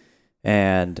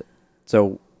 And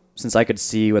so since I could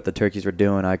see what the turkeys were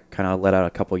doing, I kind of let out a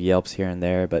couple yelps here and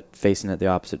there, but facing it the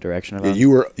opposite direction of them.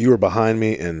 You were behind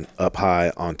me and up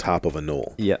high on top of a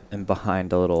knoll. Yeah, and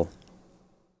behind a little,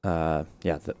 behind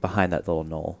that little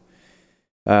knoll.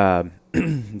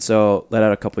 So let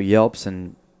out a couple yelps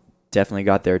and definitely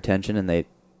got their attention, and it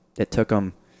took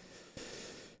them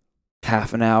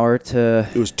half an hour to.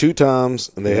 It was 2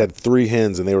 times, and they had 3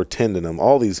 hens, and they were tending them.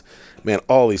 All these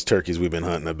turkeys we've been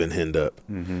hunting have been henned up.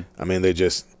 I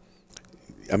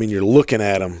mean, you're looking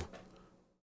at them,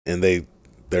 and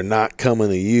they're not coming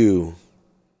to you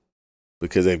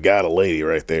because they've got a lady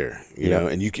right there, you know.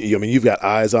 And you've got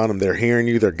eyes on them. They're hearing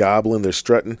you. They're gobbling. They're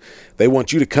strutting. They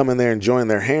want you to come in there and join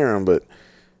their harem, but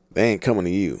they ain't coming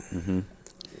to you.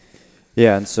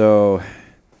 Yeah, and so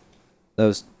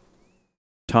those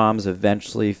toms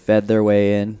eventually fed their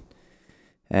way in,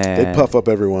 and they puff up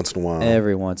every once in a while.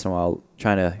 Every once in a while,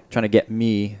 trying to get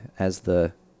me as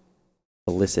the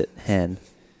illicit hen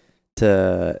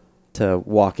to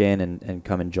walk in and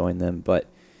come and join them. But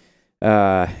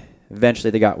eventually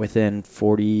they got within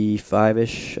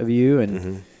 45-ish of you,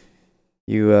 and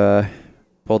you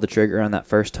pulled the trigger on that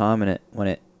first tom, and when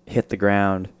it hit the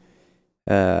ground,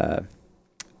 the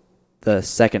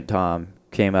second tom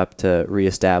came up to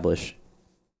reestablish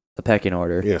the pecking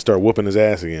order. Yeah, start whooping his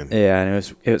ass again. Yeah, and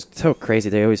it was so crazy.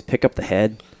 They always pick up the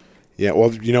head. Yeah,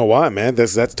 well, you know why, man?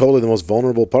 That's totally the most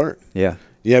vulnerable part. Yeah.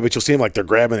 Yeah, but you'll see them like they're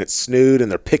grabbing its snoot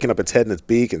and they're picking up its head and its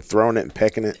beak and throwing it and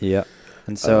pecking it. Yeah.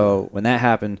 And so when that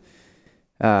happened,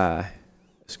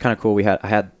 it's kind of cool. I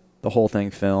had the whole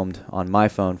thing filmed on my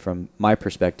phone from my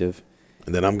perspective.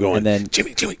 And then I'm going,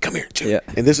 Jimmy, come here, Jimmy. Yeah.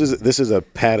 And this is a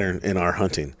pattern in our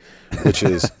hunting, which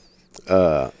is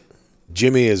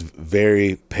Jimmy is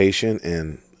very patient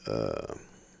and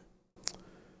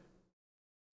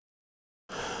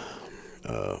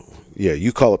Yeah,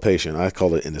 you call it patient. I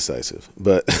call it indecisive.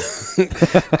 But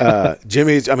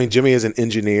Jimmy is an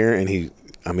engineer, and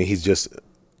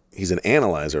he's an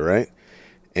analyzer, right?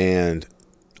 And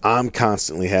I'm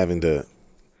constantly having to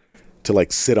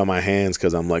like sit on my hands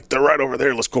because I'm like, they're right over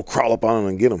there. Let's go crawl up on them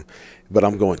and get them. But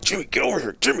I'm going, Jimmy, get over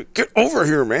here. Jimmy, get over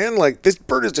here, man. Like, this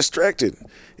bird is distracted.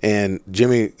 And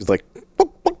Jimmy is like,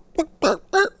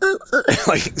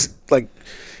 like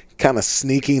kind of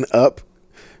sneaking up.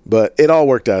 But it all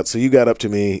worked out. So you got up to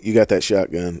me. You got that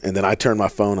shotgun. And then I turned my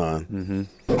phone on.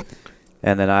 Mm-hmm.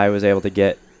 And then I was able to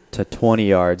get to 20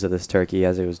 yards of this turkey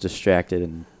as it was distracted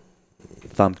and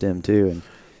thumped him too. And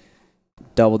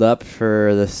doubled up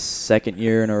for the second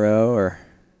year in a row, or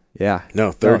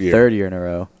third year in a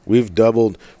row. We've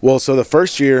doubled. Well, so the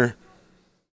first day,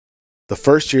 the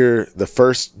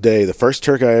first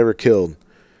turkey I ever killed,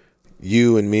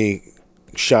 you and me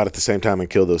shot at the same time and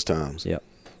killed those times. Yep.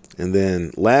 And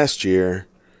then last year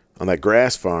on that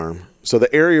grass farm, so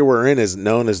the area we're in is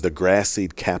known as the grass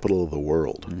seed capital of the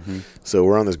world. Mm-hmm. So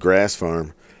we're on this grass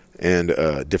farm, and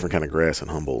different kind of grass in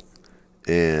Humboldt.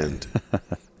 And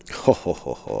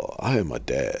I am a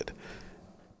dad.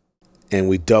 And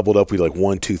we doubled up. We like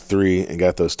 1, 2, 3 and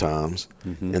got those times.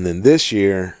 Mm-hmm. And then this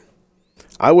year,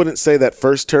 I wouldn't say that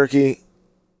first turkey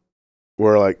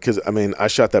were like, because I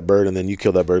shot that bird and then you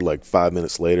killed that bird like 5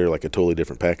 minutes later, like a totally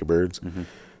different pack of birds. Mm-hmm.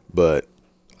 But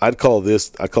I call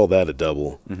that a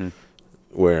double, mm-hmm.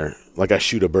 where like I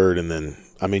shoot a bird and then,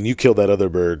 you killed that other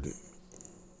bird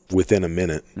within a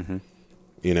minute, mm-hmm.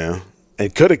 you know,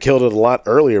 and could have killed it a lot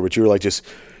earlier, but you were like,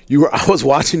 I was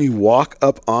watching you walk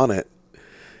up on it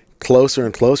closer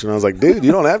and closer. And I was like, dude,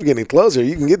 you don't have to get any closer.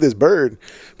 You can get this bird.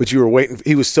 But you were waiting.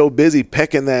 He was so busy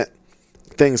pecking that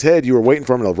thing's head. You were waiting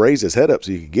for him to raise his head up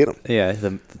so you could get him. Yeah.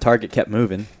 The target kept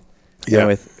moving. Yeah.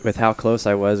 With how close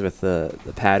I was with the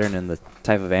pattern and the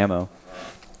type of ammo.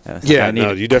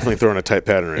 You definitely throwing a tight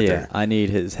pattern right there. Yeah. I need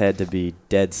his head to be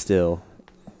dead still,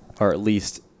 or at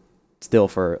least still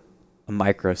for a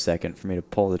microsecond for me to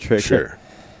pull the trigger. Sure.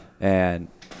 And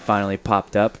finally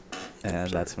popped up, and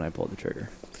that's when I pulled the trigger.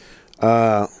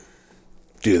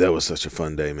 Dude, that was such a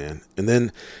fun day, man. And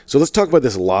then, so let's talk about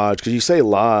this lodge, because you say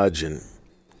lodge and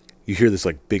you hear this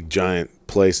like big giant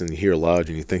place and you hear lodge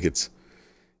and you think it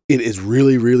is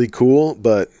really, really cool.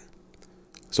 But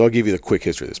so I'll give you the quick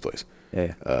history of this place.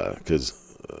 Yeah.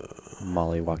 Because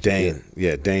Molly walked Dane.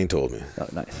 Yeah, Dane told me. Oh,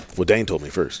 nice. Well, Dane told me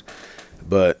first.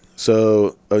 But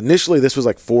so initially this was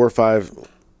like 4 or 5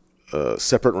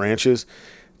 separate ranches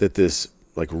that this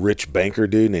like rich banker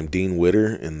dude named Dean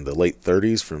Witter in the late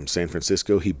 30s from San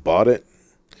Francisco, he bought it.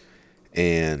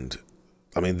 And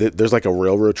there's like a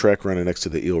railroad track running next to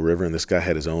the Eel River, and this guy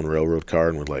had his own railroad car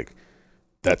and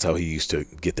that's how he used to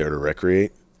get there to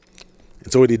recreate.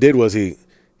 And so what he did was he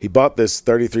bought this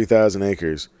 33,000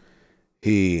 acres.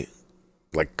 He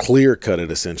like clear cut it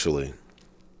essentially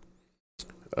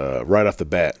right off the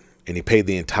bat, and he paid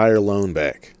the entire loan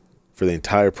back for the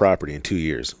entire property in 2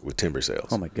 years with timber sales.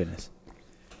 Oh my goodness.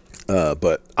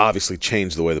 But obviously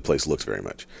changed the way the place looks very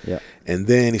much. Yeah. And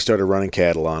then he started running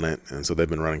cattle on it, and so they've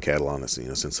been running cattle on it,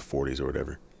 since the 40s or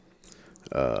whatever.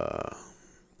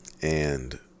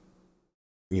 And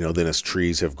then as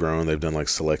trees have grown, they've done like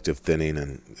selective thinning,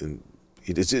 and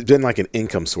it's been like an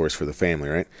income source for the family,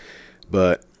 right?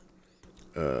 But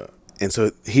and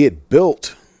so he had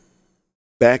built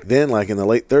back then, like in the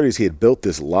late 30s, he had built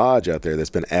this lodge out there that's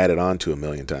been added on to 1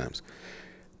 million times.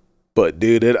 But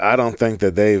dude, I don't think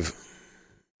that they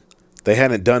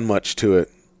hadn't done much to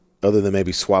it other than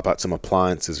maybe swap out some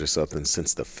appliances or something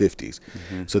since the 50s.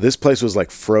 Mm-hmm. So this place was like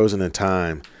frozen in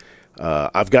time.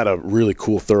 I've got a really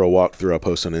cool, thorough walkthrough I'll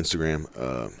post on Instagram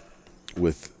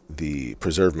with the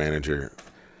preserve manager,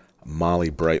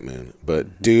 Molly Brightmoon. But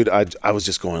mm-hmm. dude, I was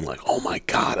just going like, oh my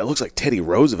God, it looks like Teddy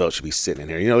Roosevelt should be sitting in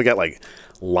here. They got like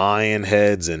lion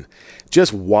heads and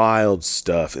just wild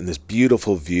stuff and this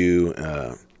beautiful view.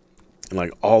 And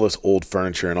like all this old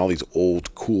furniture and all these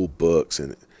old cool books,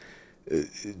 and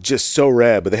just so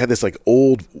rad. But they had this like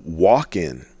old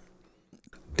walk-in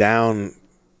down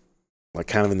like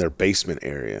kind of in their basement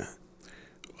area.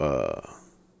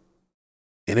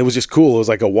 And it was just cool. It was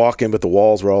like a walk-in, but the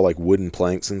walls were all like wooden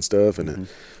planks and stuff. And mm-hmm.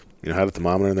 it had a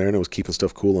thermometer in there, and it was keeping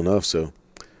stuff cool enough. So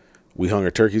we hung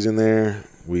our turkeys in there.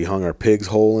 We hung our pigs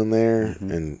whole in there.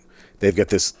 Mm-hmm. And they've got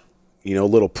this,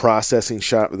 little processing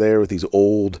shop there with these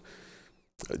old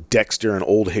Dexter and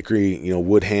Old Hickory,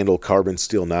 wood handle carbon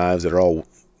steel knives that are all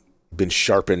been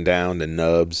sharpened down to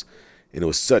nubs. And it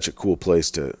was such a cool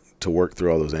place to work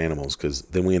through all those animals, because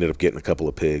then we ended up getting a couple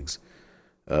of pigs.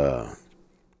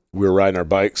 We were riding our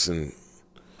bikes, and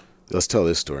let's tell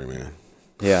this story, man.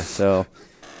 Yeah, so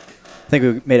think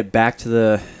we made it back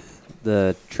to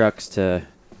the trucks to.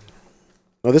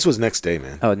 Oh, this was next day,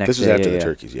 man. Oh, next This was day, after yeah, the yeah.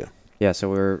 turkeys, yeah. Yeah, so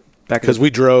we're back. Because we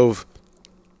drove.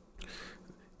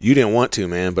 You didn't want to,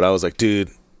 man, but I was like, dude,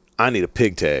 I need a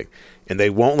pig tag. And they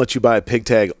won't let you buy a pig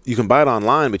tag. You can buy it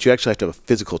online, but you actually have to have a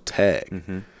physical tag.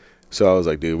 Mm-hmm. So I was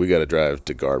like, dude, we got to drive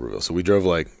to Garberville. So we drove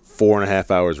like 4.5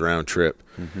 hours round trip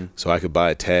so I could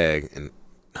buy a tag and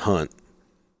hunt.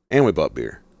 And we bought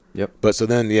beer. Yep. But so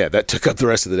then, yeah, that took up the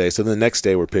rest of the day. So the next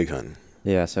day we're pig hunting.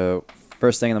 Yeah, so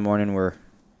first thing in the morning we're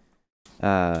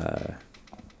actually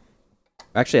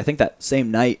I think that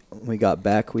same night when we got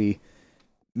back we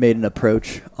made an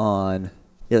approach on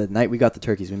the night we got the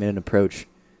turkeys, we made an approach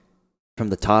from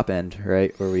the top end,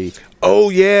 right? Where we Oh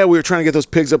yeah, we were trying to get those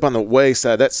pigs up on the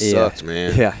wayside. That sucked,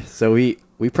 man. Yeah. So we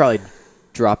probably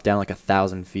dropped down like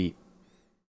 1,000 feet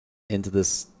into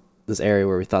this area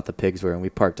where we thought the pigs were, and we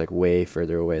parked like way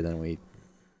further away than we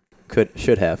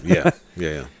should have. Yeah.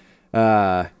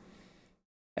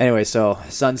 Anyway, so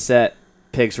sunset,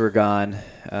 pigs were gone.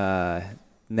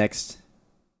 Next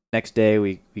day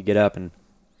we get up and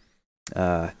it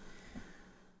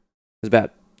was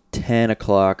about 10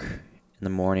 o'clock in the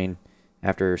morning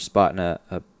after spotting a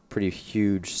pretty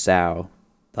huge sow,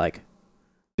 like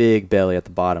big belly at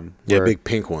the bottom. Yeah, big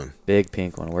pink one. Big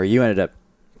pink one, where you ended up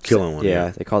killing one. Yeah,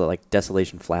 they called it like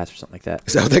Desolation Flats or something like that.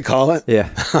 Is that what they call it? Yeah.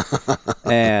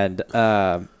 And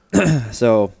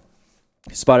so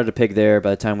spotted a pig there.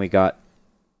 By the time we got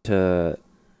the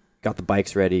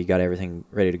bikes ready, got everything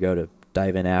ready to go to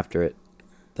dive in after it,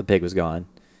 the pig was gone.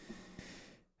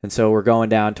 And so we're going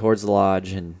down towards the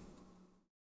lodge, and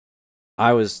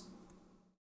I was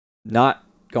not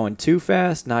going too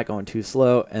fast, not going too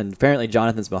slow, and apparently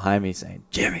Jonathan's behind me saying,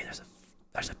 "Jimmy,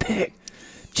 there's a pig,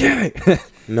 Jimmy."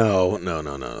 No.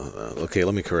 Okay,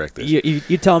 let me correct this.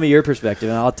 You tell me your perspective,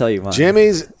 and I'll tell you mine.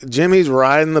 Jimmy's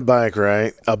riding the bike,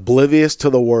 right? Oblivious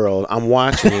to the world. I'm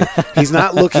watching him. He's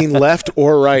not looking left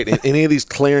or right in any of these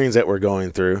clearings that we're going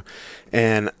through,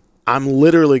 and I'm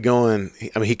literally going.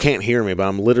 I mean, he can't hear me, but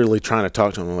I'm literally trying to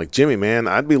talk to him. I'm like, Jimmy, man,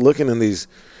 I'd be looking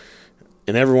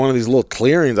in every one of these little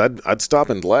clearings. I'd stop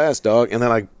and blast, dog. And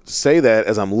then I say that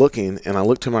as I'm looking, and I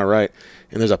look to my right,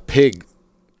 and there's a pig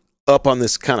up on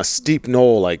this kind of steep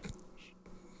knoll, like,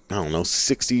 I don't know,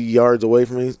 60 yards away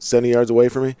from me, 70 yards away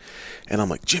from me. And I'm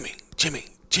like, Jimmy.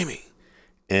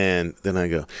 And then I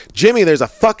go, Jimmy, there's a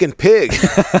fucking pig.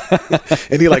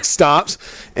 And he like stops,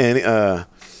 and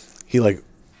he like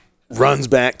runs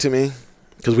back to me,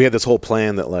 because we had this whole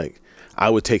plan that like I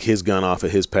would take his gun off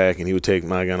of his pack and he would take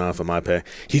my gun off of my pack.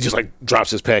 He just like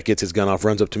drops his pack, gets his gun off,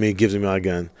 runs up to me, gives me my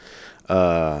gun.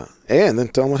 And then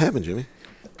tell him what happened, Jimmy.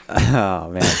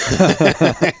 Oh man.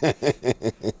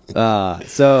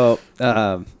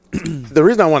 The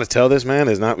reason I want to tell this, man,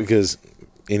 is not because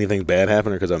anything bad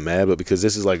happened or because I'm mad, but because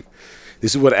this is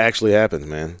what actually happens,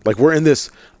 man. Like, we're in this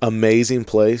amazing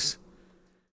place.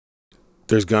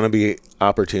 There's gonna be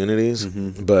opportunities,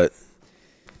 but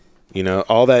you know,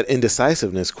 all that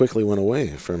indecisiveness quickly went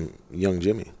away from young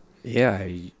Jimmy. Yeah,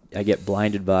 I get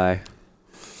blinded by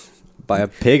a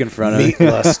pig in front of me. Meat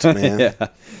lust, man.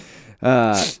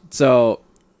 Yeah. So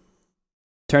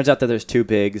turns out that there's two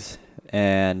pigs,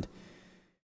 and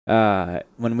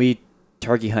when we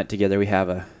turkey hunt together, we have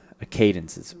a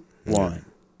cadence. It's 1,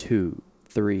 2,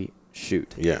 3,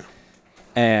 shoot. Yeah.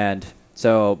 And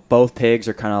so both pigs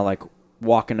are kind of like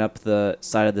walking up the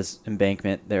side of this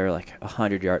embankment. They're like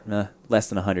 100 yards, less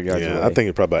than 100 yards away. Yeah, I think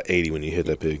you're probably about 80 when you hit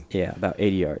that pig. Yeah, about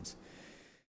 80 yards.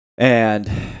 And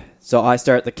so I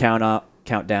start the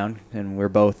countdown, and we're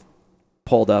both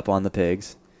pulled up on the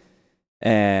pigs.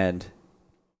 And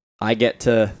I get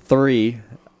to 3.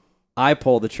 I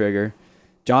pull the trigger.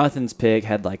 Jonathan's pig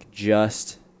had like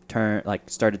just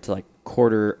started to like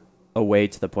quarter away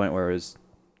to the point where it was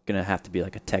gonna have to be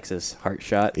like a Texas heart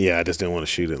shot. Yeah, I just didn't want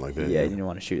to shoot it like that. Yeah, you didn't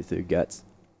want to shoot it through the guts.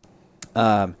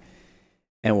 And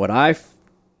what I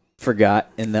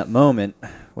forgot in that moment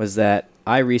was that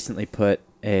I recently put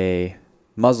a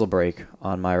muzzle brake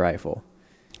on my rifle.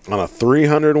 On a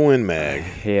 300 Win Mag.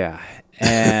 Yeah.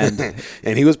 And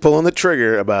and he was pulling the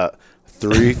trigger about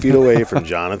 3 feet away from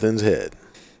Jonathan's head.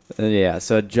 Yeah,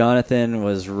 so Jonathan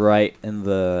was right in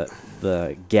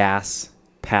the gas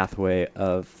pathway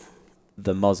of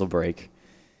the muzzle brake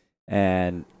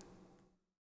and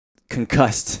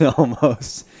concussed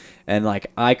almost. And like,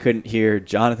 I couldn't hear,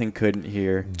 Jonathan couldn't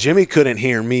hear. Jimmy couldn't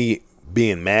hear me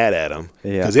being mad at him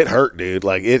because it hurt, dude.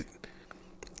 Like, it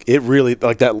really,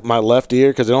 like that, my left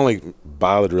ear, because it only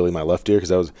bothered really my left ear,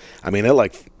 because it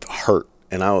like hurt.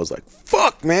 and I was like,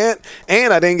 "Fuck, man!"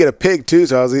 And I didn't get a pig too,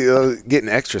 so I was getting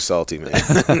extra salty, man.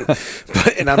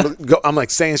 And I'm like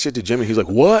saying shit to Jimmy. He's like,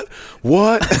 "What?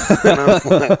 And I'm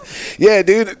like, "Yeah,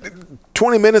 dude."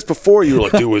 20 minutes before, you were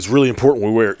like, "Dude, it's really important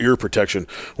we wear ear protection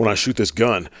when I shoot this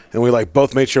gun." And we like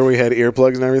both made sure we had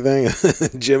earplugs and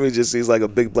everything. Jimmy just sees like a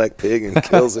big black pig and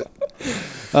kills it.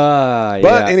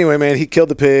 But anyway, man, he killed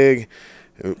the pig.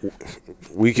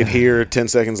 We could hear 10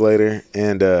 seconds later,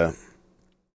 and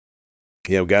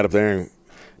we got up there, and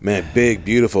man, big,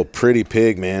 beautiful, pretty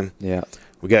pig, man. Yeah,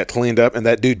 we got cleaned up, and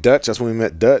that dude Dutch, that's when we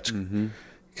met Dutch,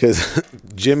 because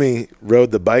Jimmy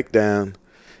rode the bike down.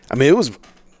 I mean, it was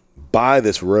by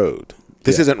this road.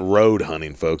 This isn't road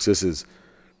hunting, folks. This is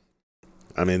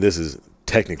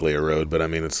technically a road, but I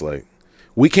mean, it's like,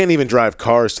 we can't even drive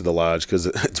cars to the lodge because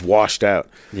it's washed out.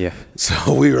 Yeah.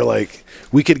 So we were like,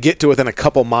 we could get to within a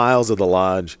couple miles of the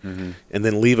lodge and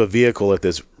then leave a vehicle at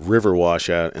this river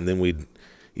washout, and then we'd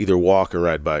either walk or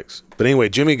ride bikes. But anyway,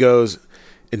 Jimmy goes,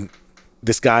 and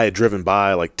this guy had driven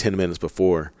by like 10 minutes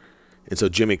before. And so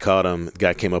Jimmy caught him. The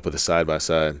guy came up with a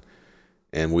side-by-side.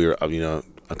 And we were,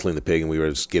 I cleaned the pig, and we were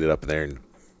just get it up there and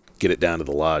get it down to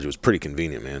the lodge. It was pretty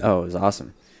convenient, man. Oh, it was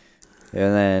awesome.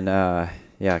 And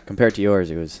then, compared to yours,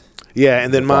 it was. Yeah,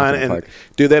 and then mine, and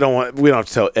dude, we don't have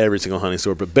to tell every single hunting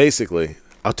story, but basically,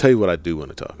 I'll tell you what I do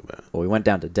want to talk about. Well, we went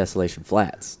down to Desolation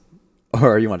Flats.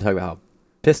 Or you want to talk about how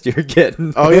pissed you're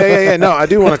getting? Oh, yeah. No, I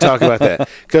do want to talk about that.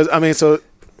 Because, I mean, so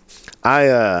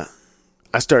I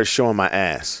started showing my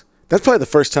ass. That's probably the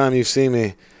first time you've seen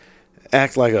me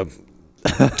act like a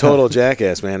total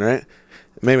jackass, man, right?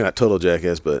 Maybe not total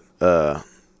jackass, but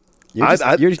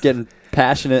you're just getting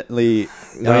passionately.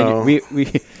 No,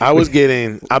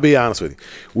 I'll be honest with you,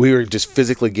 we were just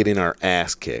physically getting our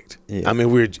ass kicked. Yeah. I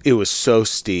mean, it was so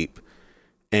steep,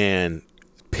 and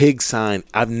pig sign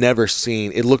I've never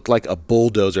seen. It looked like a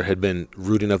bulldozer had been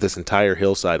rooting up this entire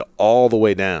hillside all the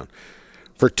way down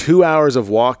for 2 hours of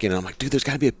walking. And I'm like, dude, there's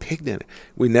got to be a pig down there.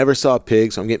 We never saw a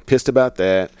pig, so I'm getting pissed about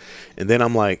that. And then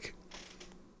I'm like,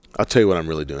 I'll tell you what I'm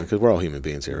really doing, because we're all human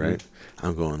beings here, right?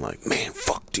 I'm going like, man,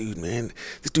 fuck, dude, man.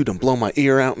 This dude done blow my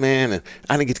ear out, man, and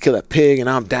I didn't get to kill that pig, and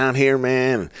I'm down here,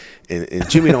 man. And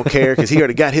Jimmy don't care because he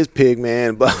already got his pig,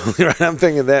 man. But right? I'm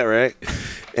thinking that, right?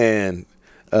 And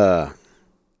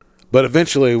but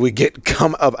eventually we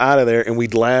come up out of there, and we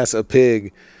glass a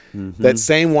pig, that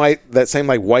same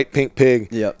like white pink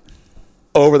pig,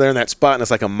 over there in that spot, and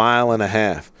it's like 1.5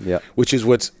 miles. Which is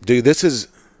this is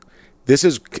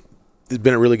it's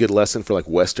been a really good lesson for like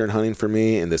Western hunting for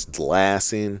me, and this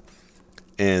glassing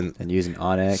and using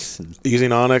onyx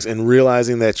and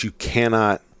realizing that you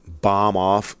cannot bomb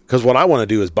off, because what I want to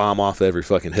do is bomb off every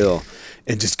fucking hill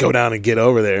and just go down and get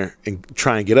over there and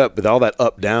try and get up, but all that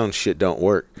up down shit don't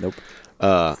work. Nope.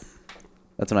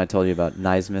 That's when I told you about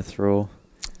Naismith's rule.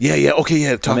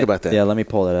 Okay, talk about that. Let me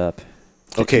pull it up.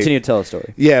 Okay, continue to tell the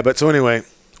story. But so anyway,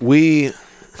 we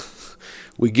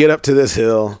get up to this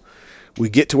hill. We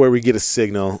get to where we get a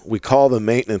signal. We call the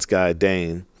maintenance guy,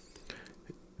 Dane.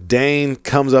 Dane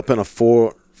comes up in a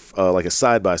like a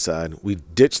side-by-side. We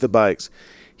ditch the bikes.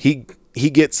 He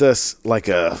gets us like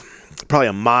probably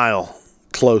 1 mile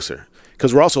closer,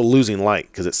 because we're also losing light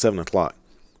because it's 7 o'clock.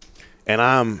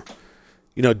 And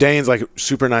Dane's like a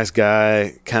super nice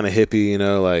guy, kind of hippie,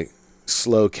 like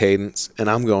slow cadence. And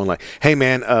I'm going like, hey,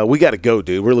 man, we got to go,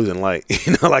 dude. We're losing light.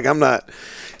 Like I'm not...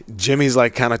 Jimmy's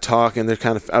like kind of talking.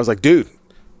 I was like, dude,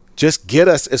 just get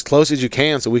us as close as you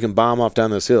can so we can bomb off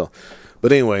down this hill.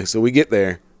 But anyway, so we get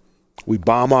there, we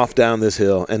bomb off down this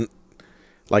hill, and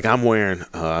like I'm wearing,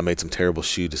 I made some terrible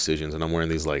shoe decisions, and I'm wearing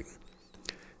these like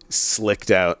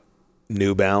slicked out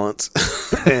New Balance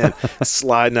and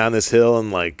sliding down this hill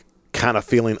and like kind of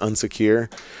feeling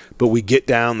unsecure. But we get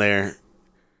down there,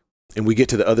 and we get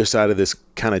to the other side of this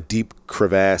kind of deep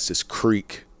crevasse, this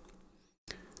creek.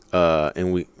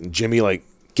 And Jimmy like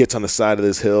gets on the side of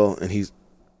this hill, and he's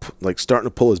like starting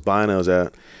to pull his binos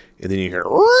out, and then you hear,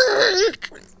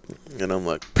 and I'm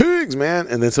like, pigs, man.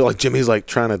 And then so like Jimmy's like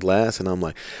trying to glass, and I'm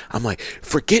like,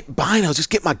 forget binos, just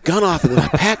get my gun off of my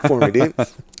pack for me, dude.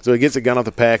 So he gets the gun off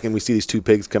the pack, and we see these 2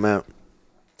 pigs come out,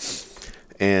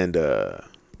 and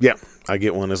I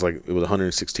get one. It's like it was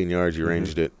 116 yards. You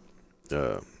ranged it.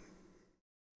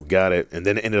 Got it, and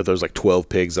then it ended up there was like 12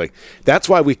 pigs. Like that's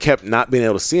why we kept not being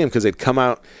able to see them, because they'd come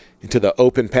out into the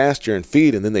open pasture and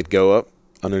feed, and then they'd go up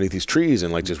underneath these trees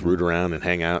and like just root around and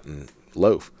hang out and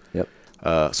loaf.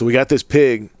 So we got this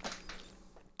pig,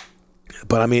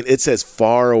 but I mean it's as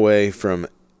far away from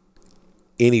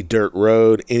any dirt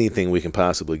road, anything we can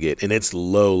possibly get, and it's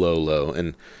low.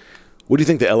 And what do you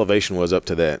think the elevation was up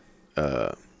to that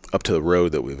up to the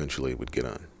road that we eventually would get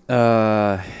on?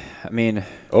 I mean,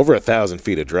 Over 1,000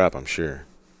 feet of drop, I'm sure.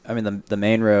 I mean the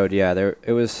main road, yeah.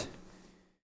 It was.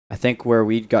 I think where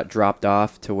we got dropped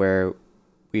off to where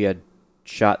we had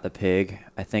shot the pig.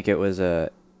 I think it was a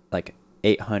like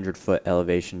 800-foot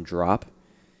elevation drop,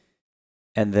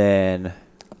 and then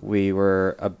we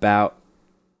were about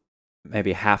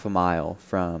maybe half a mile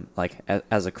from like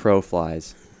as a crow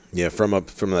flies. Yeah, from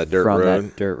that dirt road.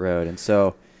 That dirt road, and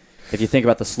so if you think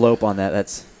about the slope on that,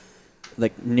 that's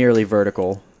like nearly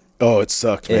vertical. Oh, it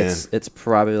sucked, man. It's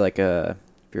probably like if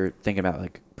you're thinking about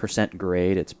like percent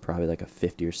grade, it's probably like a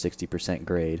 50 or 60%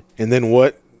 grade. And then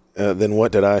what?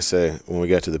 What did I say when we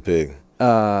got to the pig?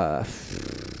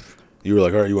 You were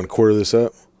like, all right, you want to quarter this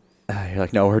up? You're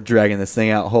like, no, we're dragging this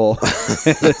thing out whole.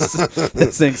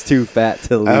 this thing's too fat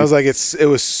to leave. I was like,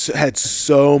 had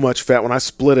so much fat. When I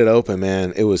split it open,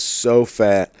 man, it was so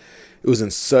fat. It was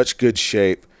in such good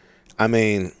shape. I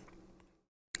mean,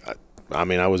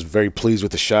 I was very pleased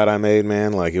with the shot I made,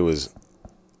 man. Like it was,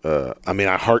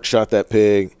 I heart shot that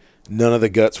pig. None of the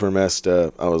guts were messed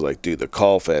up. I was like, dude, the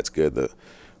caul fat's good. The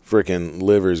freaking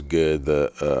liver's good.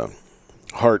 The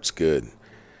heart's good.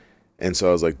 And so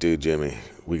I was like, dude, Jimmy,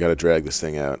 we got to drag this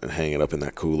thing out and hang it up in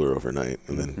that cooler overnight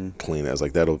and then clean it. I was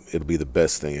like, it'll be the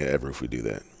best thing ever if we do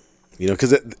that. You know,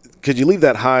 because could you leave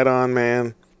that hide on,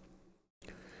 man?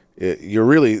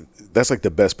 That's like the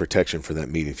best protection for that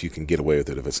meat if you can get away with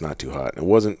it if it's not too hot. It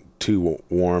wasn't too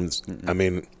warm. I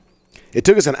mean, it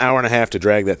took us an hour and a half to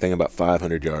drag that thing about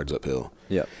 500 yards uphill.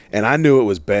 Yeah. And I knew it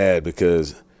was bad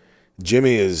because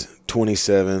Jimmy is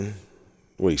 27.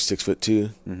 What, he's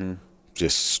 6'2"? Mm-hmm.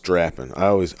 Just strapping. I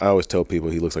always tell people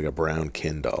he looks like a brown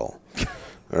Ken doll.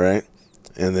 All right?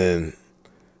 And then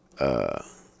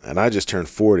and I just turned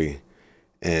 40,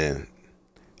 and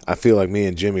I feel like me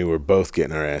and Jimmy were both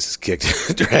getting our asses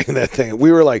kicked dragging that thing.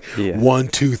 We were like 1,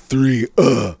 2, 3,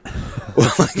 like,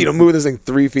 moving this thing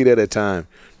 3 feet at a time.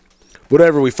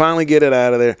 Whatever, we finally get it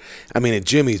out of there. I mean, and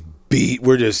Jimmy's beat.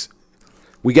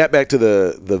 We got back to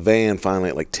the van finally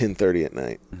at like 10:30 at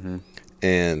night. Mm-hmm.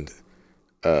 And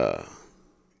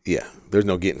there's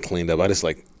no getting cleaned up. I just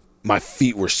my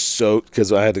feet were soaked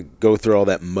because I had to go through all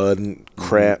that mud and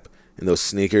crap in those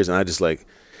sneakers, and I just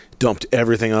dumped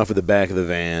everything off of the back of the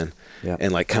van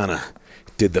and kind of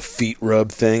did the feet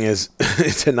rub thing as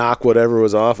to knock whatever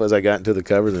was off as I got into the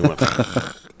covers and went.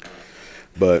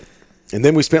 And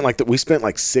then we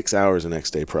spent 6 hours the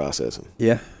next day processing.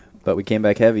 Yeah, but we came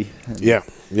back heavy. Yeah.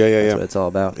 That's what it's all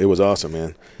about. It was awesome,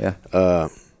 man. Yeah. So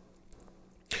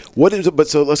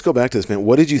let's go back to this, man.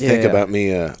 What did you think about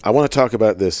me? I want to talk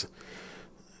about this,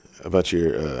 about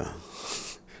your.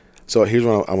 So here's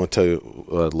what I want to tell you.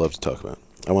 What I'd love to talk about.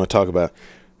 I want to talk about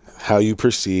how you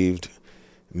perceived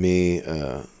me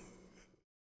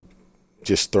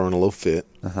just throwing a little fit.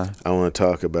 Uh-huh. I want to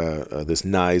talk about this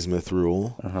Naismith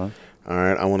rule. Uh-huh. All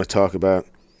right. I want to talk about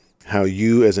how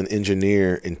you, as an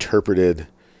engineer, interpreted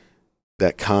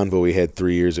that convo we had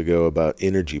 3 years ago about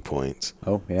energy points.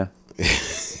 Oh yeah.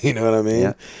 You know what I mean?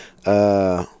 Yeah.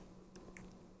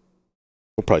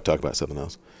 We'll probably talk about something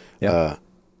else. Yeah.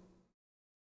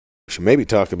 We should maybe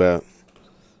talk about.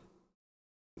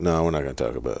 No, we're not going to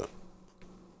talk about.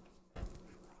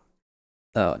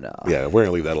 Oh no. Yeah, we're going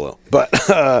to leave that alone. But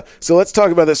so let's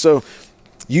talk about this. So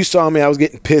you saw me. I was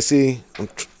getting pissy.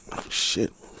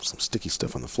 Shit, some sticky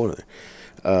stuff on the floor there.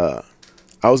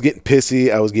 I was getting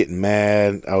pissy. I was getting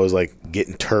mad. I was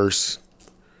getting terse.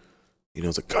 I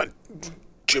was like, God,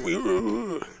 Jimmy,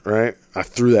 right? I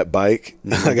threw that bike.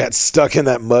 Mm-hmm. I got stuck in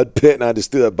that mud pit, and I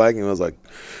just threw that bike, and I was like,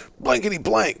 blankety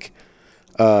blank.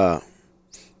 It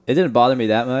didn't bother me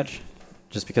that much,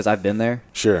 just because I've been there.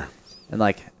 Sure. And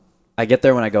I get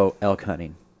there when I go elk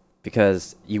hunting,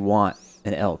 because you want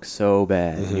an elk so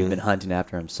bad. Mm-hmm. And you've been hunting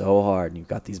after him so hard, and you've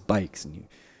got these bikes, and you're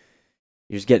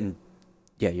just getting,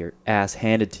 your ass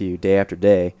handed to you day after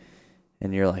day,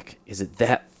 and you're like, is it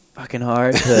that fucking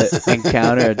hard to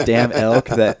encounter a damn elk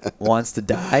that wants to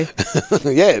die?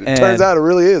 Yeah, it turns out it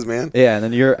really is, man. Yeah, and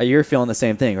then you're feeling the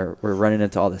same thing. We're running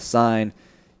into all this sign.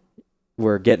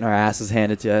 We're getting our asses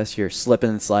handed to us. You're slipping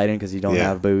and sliding because you don't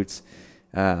have boots.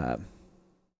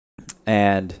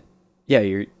 And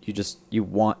you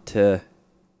want to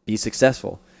be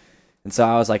successful. And so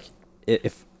I was like,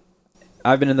 if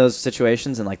I've been in those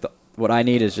situations, and what I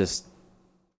need is just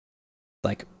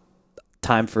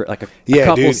time for a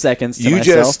couple seconds to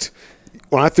myself.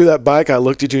 When I threw that bike, I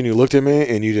looked at you and you looked at me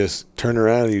and you just turned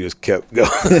around and you just kept going.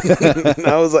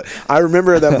 And I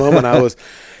remember at that moment I was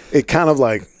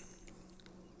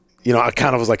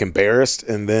embarrassed,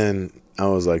 and then I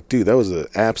was like, dude, that was an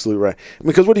absolute right.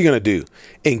 Because what are you going to do?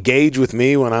 Engage with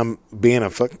me when I'm being a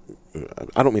fuck?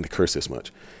 I don't mean to curse this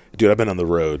much, dude. I've been on the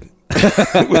road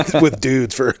with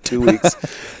dudes for 2 weeks.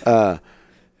 I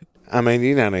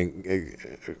mean,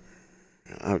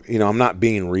 I'm not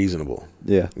being reasonable.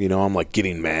 Yeah. I'm like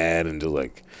getting mad and just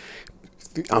like,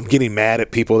 I'm getting mad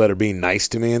at people that are being nice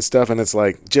to me and stuff. And it's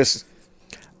like,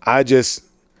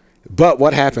 but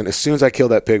what happened? As soon as I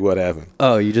killed that pig, what happened?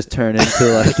 Oh, you just turn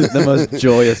into like the most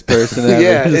joyous person ever.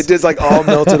 Yeah, it just like all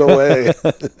melted away.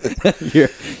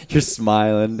 You're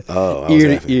smiling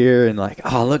ear to ear and like,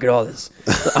 oh, look at all this.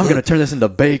 I'm going to turn this into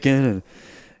bacon. And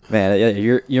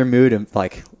man, your mood in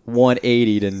like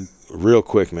 180'd in real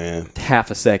quick, man.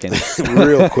 Half a second.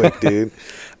 Real quick, dude.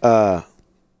 Man,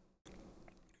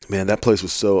 that place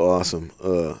was so awesome.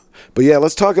 But yeah,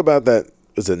 let's talk about that.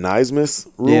 Is it Naismith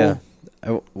rule? Yeah.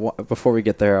 Before we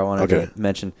get there, I wanted to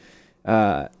mention.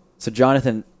 So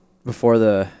Jonathan, before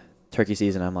the turkey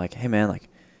season, I'm like, hey man, like,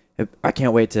 I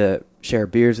can't wait to share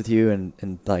beers with you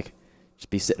and like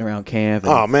just be sitting around camp.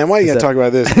 Oh man, why are you gonna talk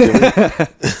about this, Jimmy?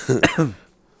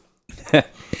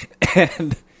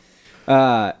 And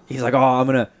he's like,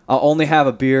 oh, I'll only have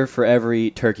a beer for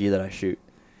every turkey that I shoot,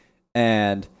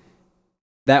 and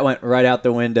that went right out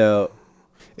the window.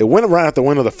 It went right out the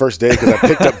window the first day because I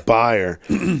picked up Bayer,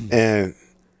 and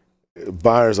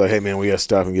Bayer's like, hey, man, we got to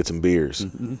stop and get some beers.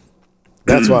 Mm-hmm.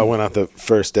 That's why I went out the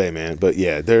first day, man. But,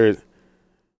 yeah, there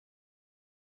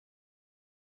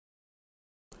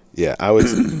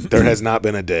has not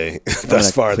been a day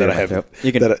thus far that I have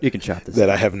you can chop this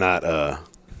that I have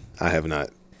not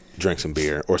drank some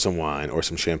beer or some wine or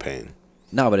some champagne.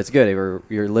 No, but it's good.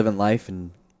 You're living life, and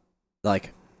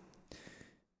like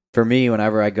for me,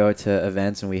 whenever I go to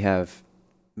events and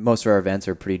most of our events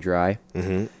are pretty dry.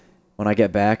 Mm-hmm. When I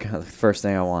get back, the first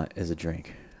thing I want is a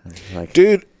drink. Like,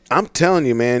 dude, I'm telling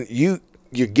you, man, you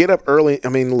get up early. I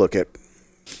mean,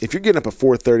 if you're getting up at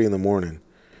 4:30 in the morning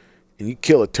and you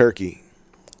kill a turkey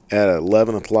at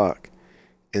 11 o'clock,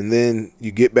 and then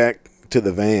you get back to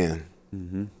the van,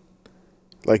 mm-hmm.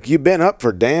 like you've been up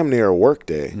for damn near a work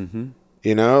day. Mm-hmm.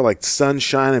 Like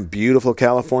sunshine and beautiful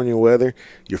California weather.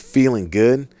 You're feeling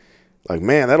good. Like,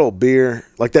 man, that old beer.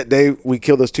 Like that day we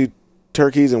killed those 2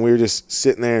 turkeys and we were just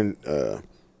sitting there and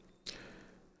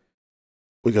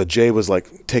Jay was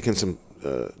like taking some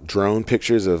drone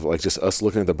pictures of like just us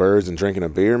looking at the birds and drinking a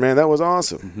beer. Man, that was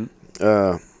awesome.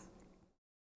 Mm-hmm.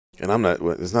 And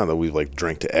it's not that we like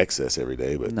drank to excess every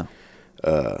day, but no.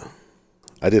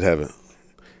 I did have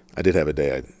a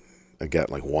day I got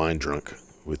like wine drunk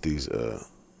with these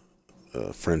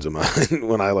friends of mine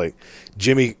when I like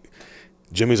Jimmy's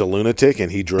a lunatic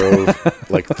and he drove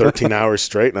like 13 hours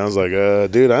straight, and I was like,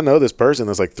 dude, I know this person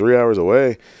that's like 3 hours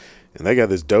away and they got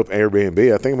this dope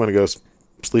Airbnb. I think I'm gonna go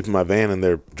sleep in my van in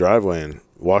their driveway and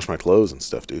wash my clothes and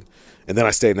stuff, dude. And then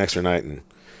I stayed an extra night and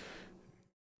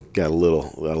got a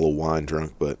little wine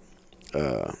drunk, but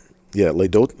yeah, La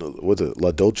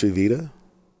Dolce Vita?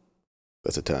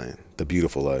 That's Italian. The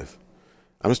Beautiful Life.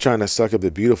 I'm just trying to suck up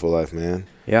the beautiful life, man.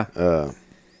 Yeah.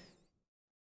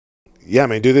 Yeah,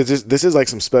 man, dude, this is like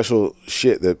some special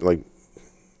shit that, like,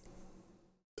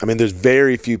 I mean, there's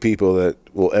very few people that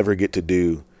will ever get to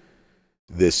do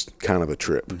this kind of a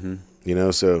trip,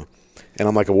 mm-hmm. So, and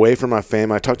I'm like away from my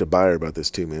family. I talked to Bayer about this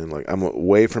too, man. Like, I'm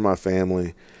away from my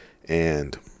family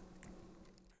and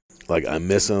like I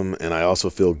miss them, and I also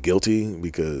feel guilty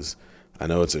because I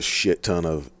know it's a shit ton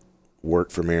of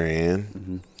work for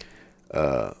Marianne.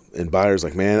 Mm-hmm. And Bayer's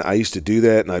like, man, I used to do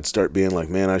that, and I'd start being like,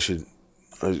 man, like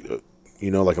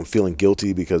I'm feeling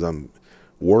guilty because I'm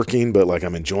working, but like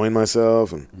I'm enjoying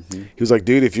myself. And mm-hmm. he was like,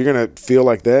 dude, if you're going to feel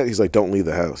like that, he's like, don't leave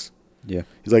the house. Yeah.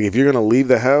 He's like, if you're going to leave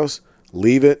the house,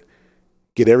 leave it,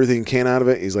 get everything you can out of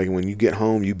it. He's like, when you get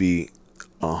home, you be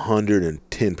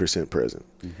 110% present.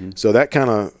 Mm-hmm. So that kind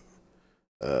of,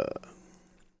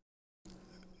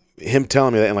 him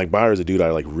telling me that, and like Bayer's a dude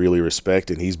I like really respect,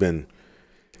 and he's been,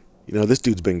 this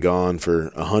dude's been gone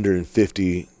for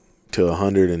 150 to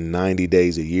 190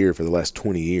 days a year for the last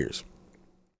 20 years.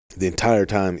 The entire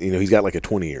time, he's got like a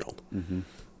 20-year-old. Mm-hmm.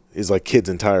 It's like kid's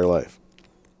entire life.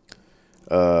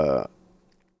 And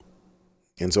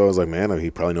so I was like, man, he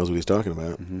probably knows what he's talking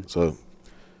about. Mm-hmm. So,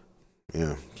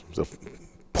 yeah. So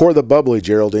pour the bubbly,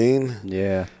 Geraldine.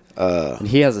 Yeah. And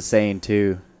he has a saying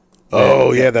too.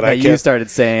 That you started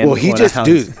saying. Well, he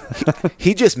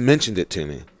just mentioned it to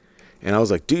me. And I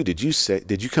was like, dude, did you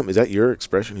come? Is that your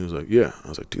expression? He was like, yeah. I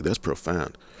was like, dude, that's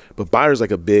profound. But Bayer's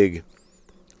like a big,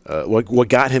 what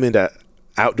got him into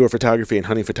outdoor photography and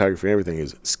hunting photography and everything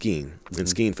is skiing mm-hmm. and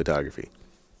skiing photography.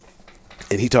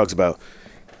 And he talks about,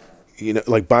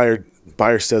 like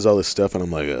Bayer says all this stuff, and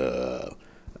I'm like,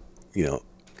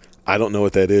 I don't know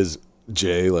what that is,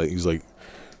 Jay. Like, he's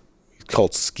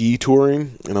called ski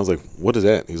touring. And I was like, what is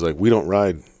that? He's like, we don't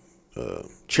ride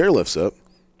chairlifts up.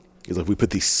 He's like, we put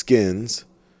these skins,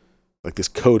 like this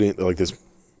coating, like this,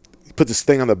 put this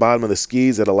thing on the bottom of the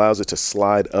skis that allows it to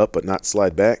slide up but not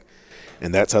slide back.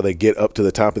 And that's how they get up to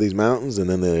the top of these mountains. And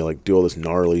then they like do all this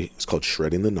gnarly, it's called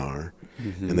shredding the gnar.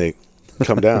 Mm-hmm. And they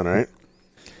come down, right?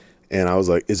 And I was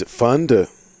like, is it fun to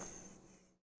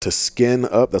skin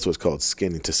up? That's what it's called,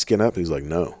 skinning, to skin up. He's like,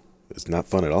 no, it's not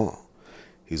fun at all.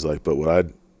 He's like, but what I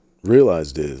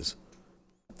realized is,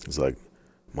 he's like,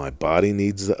 my body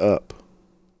needs the up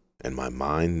and my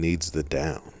mind needs the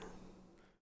down.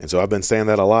 And so I've been saying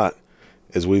that a lot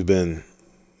as we've been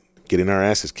getting our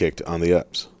asses kicked on the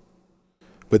ups.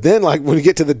 But then, like, when you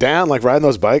get to the down, like riding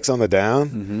those bikes on the down,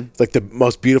 mm-hmm. It's like the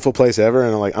most beautiful place ever.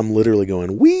 And I'm literally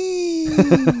going, wee.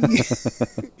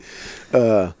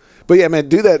 But yeah, man,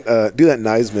 do that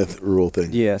Naismith rule thing.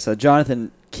 Yeah. So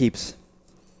Jonathan keeps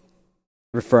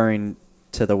referring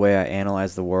to the way I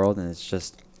analyze the world, and it's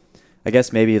just, I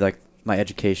guess maybe like my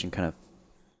education kind of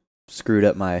screwed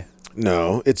up my.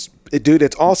 No, dude,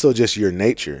 it's also just your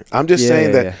nature. I'm just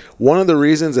saying that one of the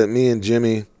reasons that me and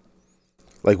Jimmy,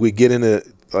 like, we get into,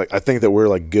 like, I think that we're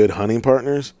like good hunting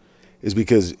partners is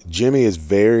because Jimmy is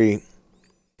very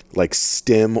like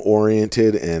STEM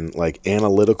oriented and like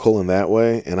analytical in that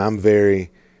way. And I'm very,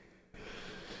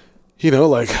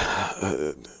 like,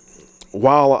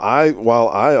 while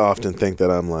I often think that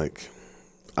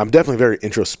I'm definitely very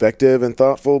introspective and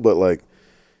thoughtful, but like,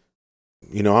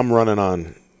 I'm running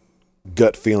on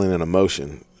gut feeling and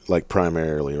emotion, like,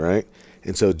 primarily, right?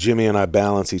 And so Jimmy and I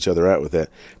balance each other out with that.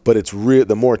 But it's real.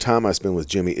 The more time I spend with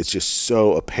Jimmy, it's just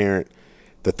so apparent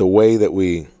that the way that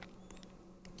we,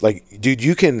 like, dude,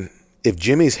 if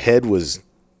Jimmy's head was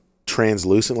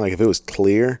translucent, like if it was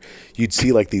clear, you'd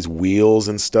see like these wheels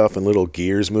and stuff and little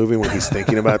gears moving when he's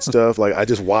thinking about stuff. Like, I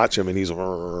just watch him and he's,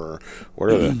 what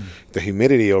are the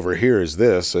humidity over here is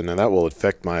this, and then that will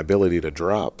affect my ability to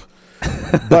drop.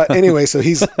 But anyway, so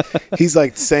he's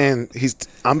like saying,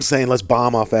 I'm saying, let's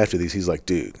bomb off after these. He's like,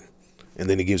 dude. And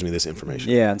then he gives me this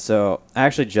information. Yeah. And so I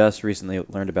actually just recently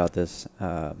learned about this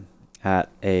at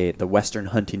the Western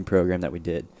hunting program that we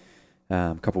did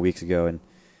a couple weeks ago. And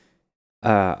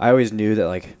I always knew that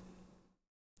like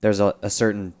there's a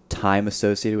certain time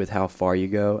associated with how far you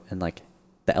go and like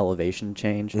the elevation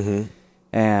change. Mm-hmm.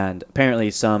 And apparently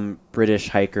some British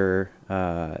hiker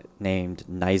named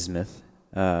Naismith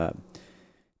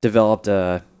developed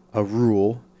a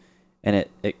rule, and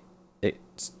it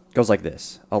goes like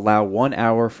this: allow 1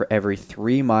 hour for every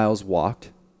 3 miles walked,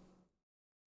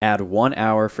 add 1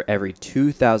 hour for every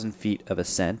 2,000 feet of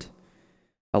ascent,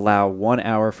 allow 1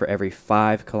 hour for every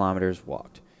 5 kilometers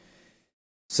walked.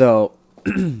 So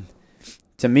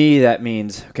to me that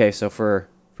means, okay, so for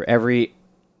every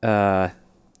 3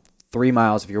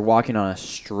 miles, if you're walking on a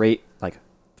straight, like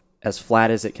as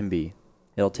flat as it can be,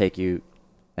 it'll take you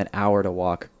an hour to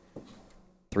walk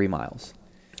 3 miles.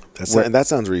 That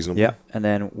sounds reasonable. Yeah. And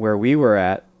then where we were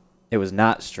at, it was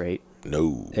not straight.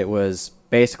 No. It was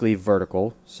basically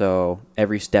vertical. So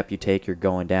every step you take, you're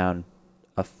going down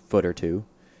a foot or two.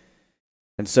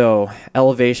 And so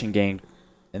elevation gain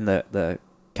and the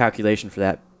calculation for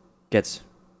that gets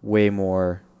way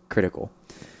more critical.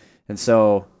 And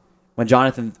so when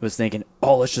Jonathan was thinking,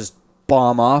 oh, let's just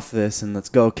bomb off this and let's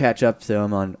go catch up to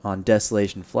him on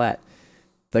Desolation Flat,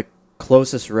 the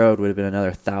closest road would have been another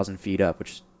 1,000 feet up,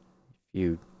 which, if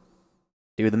you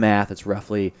do the math, it's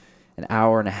roughly an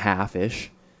hour and a half-ish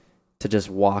to just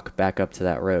walk back up to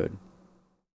that road.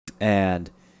 And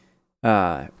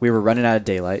we were running out of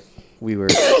daylight. We were,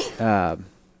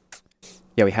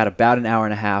 we had about an hour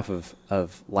and a half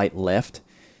of light left.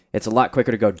 It's a lot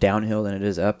quicker to go downhill than it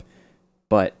is up,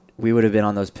 but we would have been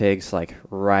on those pigs like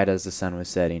right as the sun was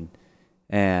setting.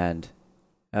 And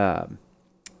so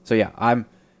yeah,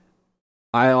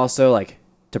 I also, like,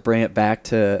 to bring it back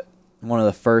to one of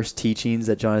the first teachings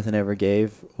that Jonathan ever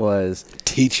gave was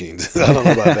teachings. I don't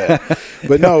know about that,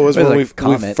 but no, it was when we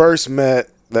first met.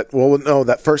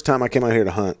 That first time I came out here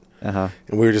to hunt, and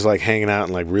we were just like hanging out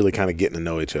and like really kind of getting to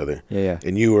know each other. Yeah.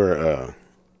 And you were,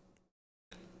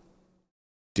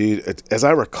 dude, as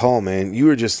I recall, man, you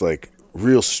were just like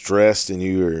real stressed,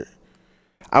 and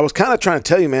I was kind of trying to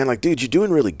tell you, man, like, dude, you're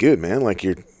doing really good, man. Like,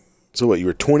 you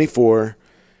were 24,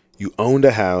 you owned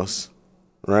a house,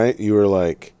 right? You were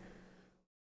like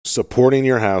supporting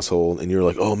your household, and you're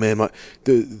like, oh man,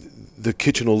 the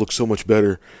kitchen will look so much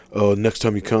better next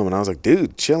time you come. And I was like,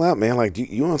 dude, chill out, man. Like,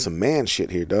 you on some man shit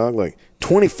here, dog. Like,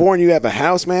 24 and you have a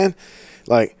house, man.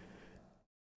 Like,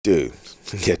 dude,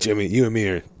 yeah, Jimmy, you and me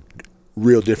are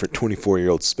real different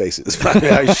 24-year-old spaces.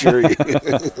 I assure you.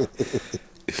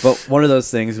 But one of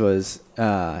those things was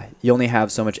you only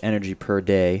have so much energy per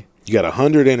day. You got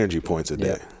 100 energy points a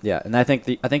day. Yeah, and I think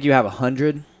you have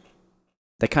 100.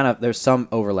 There's some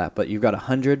overlap, but you've got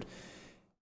 100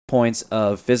 points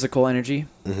of physical energy.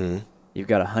 Mm-hmm. You've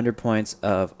got 100 points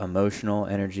of emotional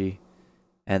energy,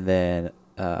 and then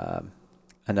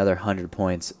another 100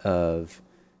 points of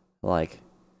like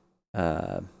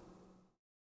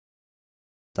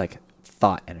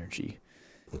thought energy.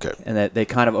 Okay. And that they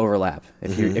kind of overlap.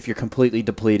 Mm-hmm. If you're completely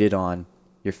depleted on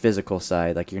your physical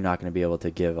side, like you're not going to be able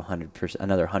to give 100%,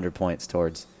 another 100 points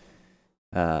towards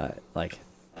like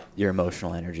your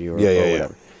emotional energy or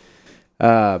whatever.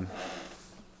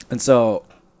 And so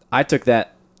I took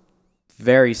that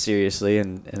very seriously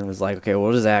and was like, okay,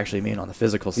 what does that actually mean on the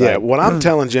physical side? Yeah, what I'm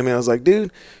telling Jimmy, I was like,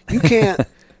 dude, you can't,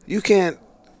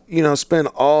 spend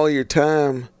all your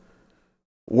time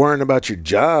worrying about your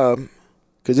job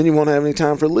because then you won't have any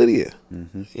time for Lydia.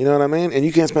 Mm-hmm. You know what I mean? And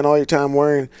you can't spend all your time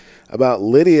worrying about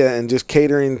Lydia and just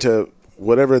catering to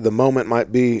whatever the moment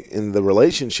might be in the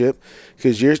relationship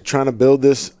because you're trying to build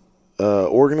this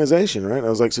organization, right? I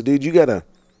was like, so dude, you got to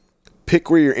pick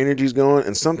where your energy's going,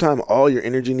 and sometimes all your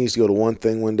energy needs to go to one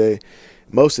thing one day.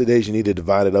 Most of the days you need to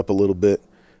divide it up a little bit,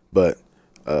 but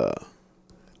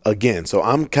again, so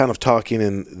I'm kind of talking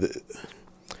a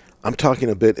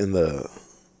bit in the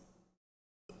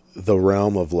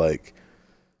realm of like,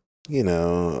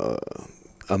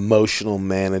 emotional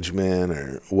management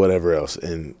or whatever else,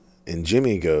 and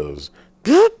Jimmy goes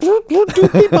beep, beep,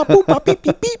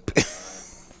 beep.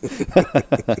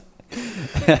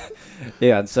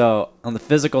 Yeah, and so on the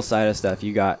physical side of stuff,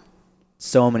 you got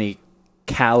so many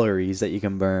calories that you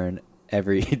can burn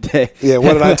every day. Yeah,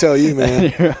 what did I tell you,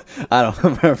 man? I don't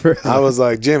remember. I was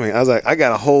like, Jimmy, I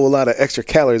got a whole lot of extra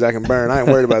calories I can burn. I ain't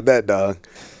worried about that, dog.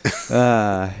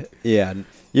 Yeah,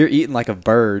 you're eating like a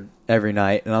bird every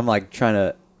night, and I'm like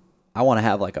I want to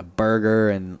have like a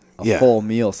burger and a full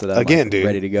meal so that I'm like, dude,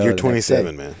 ready to go. You're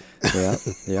 27, man. Yeah.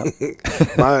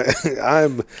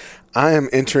 I am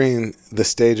entering the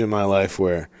stage in my life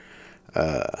where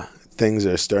things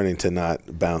are starting to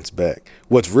not bounce back.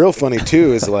 What's real funny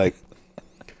too is like,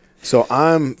 so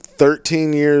I'm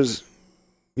 13 years.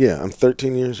 Yeah, I'm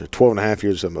 13 years or 12 and a half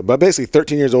years or something. But basically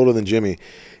 13 years older than Jimmy,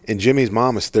 and Jimmy's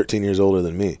mom is 13 years older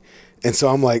than me. And so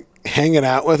I'm like hanging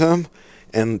out with him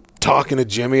and talking to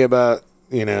Jimmy about,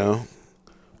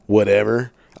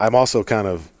 whatever. I'm also kind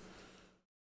of,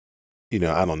 I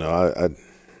don't know.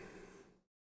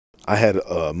 I had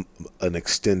an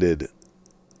extended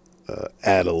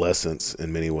adolescence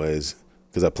in many ways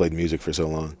because I played music for so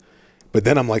long. But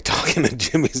then I'm like talking to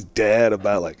Jimmy's dad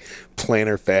about like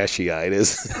plantar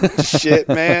fasciitis shit,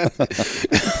 man.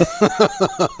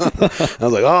 I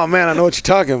was like, oh man, I know what you're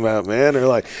talking about, man. Or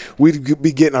like we'd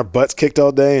be getting our butts kicked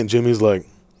all day, and Jimmy's like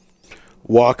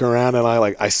walking around, and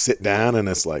I sit down, and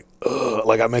it's like, ugh,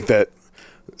 like I make that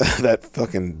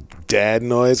fucking dad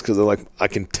noise because like I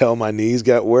can tell my knees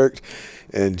got worked,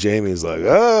 and Jamie's like,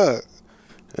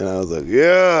 and I was like,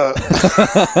 yeah.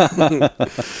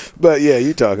 But yeah,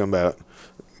 you talking about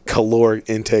caloric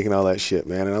intake and all that shit,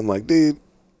 man. And I'm like, dude,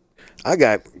 I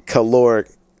got caloric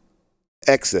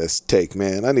excess take,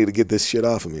 man. I need to get this shit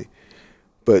off of me.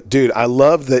 But dude, I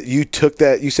love that you took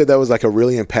that. You said that was like a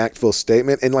really impactful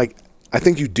statement. And like, I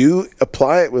think you do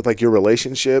apply it with like your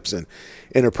relationships and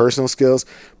interpersonal skills.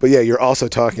 But yeah, you're also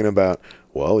talking about,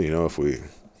 well, if we,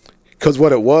 because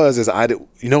what it was is what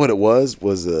it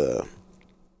was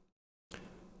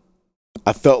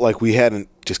I felt like we hadn't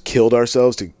just killed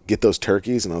ourselves to get those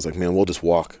turkeys. And I was like, man, we'll just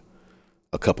walk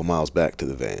a couple miles back to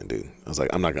the van, dude. I was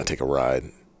like, I'm not going to take a ride.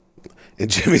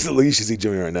 And Jimmy's, you should see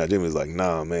Jimmy right now. Jimmy's like,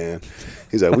 nah, man.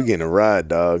 He's like, we getting a ride,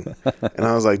 dog. And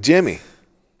I was like, Jimmy,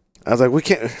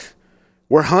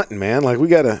 we're hunting, man. Like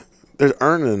there's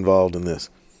earning involved in this.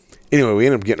 Anyway, we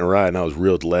ended up getting a ride, and I was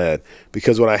real glad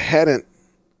because what I hadn't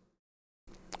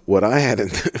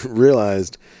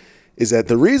realized is that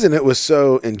the reason it was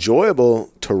so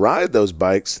enjoyable to ride those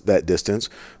bikes that distance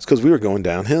is because we were going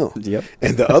downhill. Yep.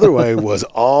 And the other way was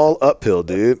all uphill,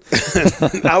 dude.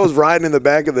 I was riding in the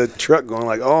back of the truck going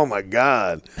like, oh my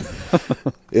God.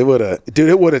 It would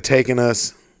have taken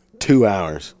us 2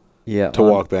 hours to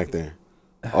walk back there.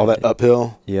 All that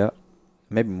uphill. Yeah.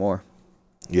 Maybe more.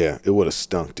 Yeah, it would have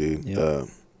stunk, dude. Yeah.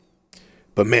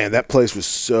 But man, that place was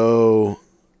so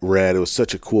rad. It was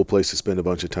such a cool place to spend a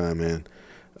bunch of time, man.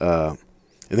 And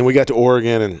then we got to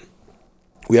Oregon, and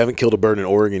we haven't killed a bird in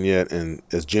Oregon yet. And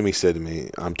as Jimmy said to me,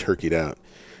 I'm turkeyed out.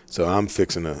 So I'm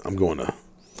going to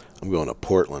I'm going to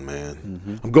Portland, man.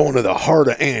 Mm-hmm. I'm going to the heart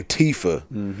of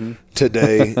Antifa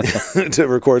today to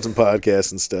record some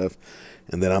podcasts and stuff.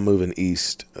 And then I'm moving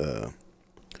east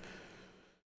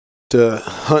to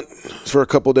hunt for a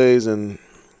couple days in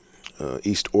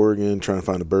East Oregon, trying to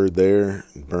find a bird there,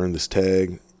 burn this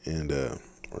tag, and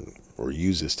or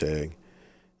use this tag.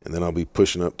 And then I'll be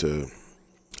pushing up to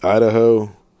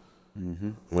Idaho. Mm-hmm.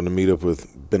 I'm going to meet up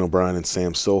with Ben O'Brien and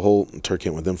Sam Soholt and turkey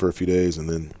hunt with them for a few days, and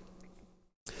then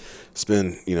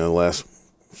spend, the last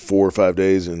 4 or 5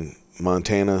 days in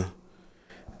Montana.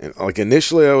 And like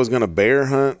initially I was going to bear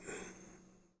hunt.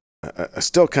 I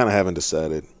still kind of haven't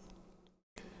decided.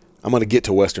 I'm going to get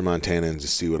to western Montana and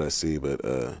just see what I see, but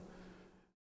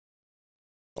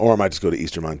or I might just go to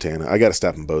eastern Montana. I got to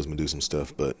stop in Bozeman and do some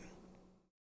stuff, but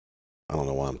I don't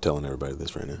know why I'm telling everybody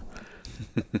this right now.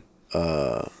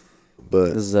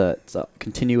 But This is it's a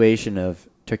continuation of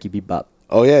Turkey Bebop.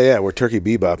 Oh yeah, we're turkey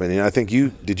bebopping. And I think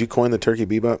did you coin the turkey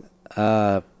bebop?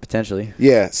 Potentially.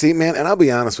 Yeah. See, man, and I'll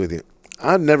be honest with you,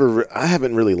 I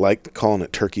haven't really liked calling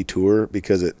it turkey tour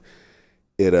because it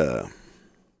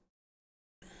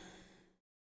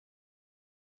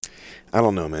I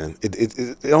don't know, man.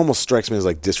 It almost strikes me as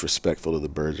like disrespectful to the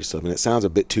birds or something. It sounds a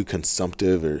bit too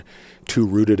consumptive or too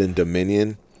rooted in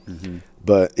dominion. Mm-hmm.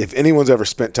 But if anyone's ever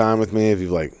spent time with me, if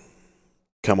you've like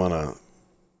come on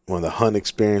one of the hunt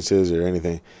experiences or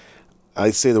anything,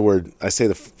 I say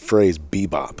the phrase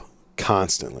bebop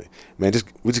constantly. Man,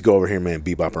 we just go over here, man,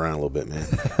 bebop around a little bit, man.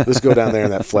 Let's go down there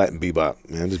in that flat and bebop,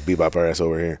 man. Just bebop our ass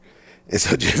over here. And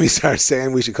so Jimmy started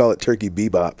saying we should call it turkey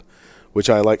bebop, which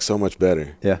I like so much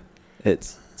better. Yeah,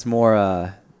 it's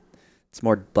more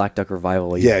Black Duck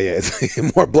Revival-y. Yeah,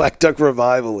 it's more Black Duck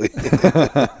Revival-y.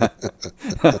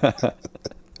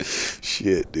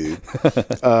 Shit, dude.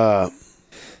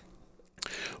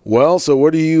 Well, so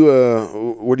what are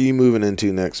you moving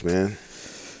into next, man?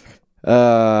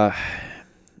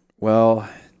 Well,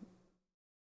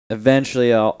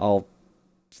 eventually I'll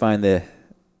find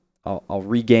I'll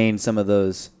regain some of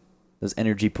those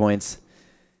energy points,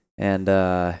 and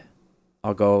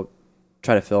I'll go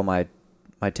try to fill my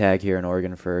tag here in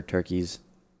Oregon for turkeys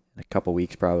in a couple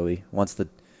weeks probably. Once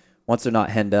they're not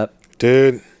henned up.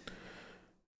 Dude.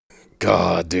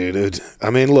 God, dude. I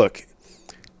mean, look,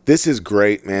 this is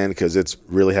great, man, because it's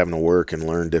really having to work and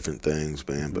learn different things,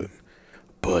 man. But,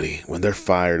 buddy, when they're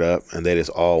fired up and they just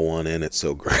all want in, it's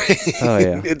so great. Oh,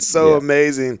 yeah. It's so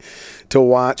amazing to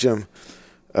watch them.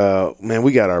 Man,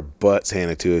 we got our butts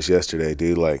handed to us yesterday,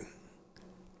 dude. Like,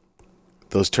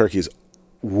 those turkeys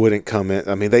wouldn't come in.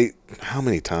 I mean, how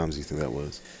many times do you think that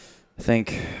was?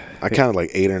 I counted like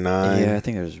 8 or 9. Yeah, I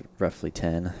think there's roughly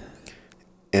 10.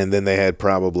 And then they had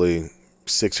probably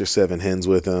 6 or 7 hens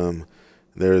with them.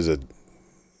 There's a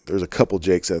couple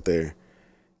jakes out there,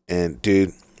 and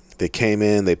dude, they came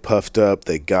in, they puffed up,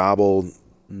 they gobbled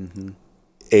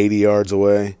 80 yards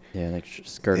away. Yeah, they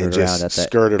skirted and around just at that.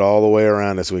 skirted all the way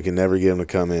around us. We can never get them to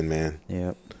come in, man.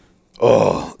 Yep.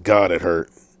 Oh God, it hurt.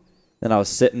 Then I was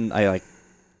sitting. I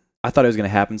thought it was gonna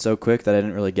happen so quick that I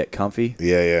didn't really get comfy.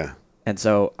 Yeah. And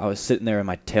so I was sitting there, and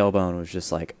my tailbone was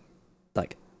just like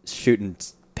shooting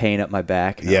pain up my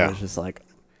back. And I was just like,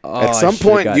 oh, at some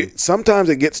point, sometimes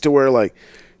it gets to where like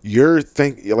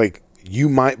you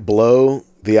might blow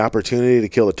the opportunity to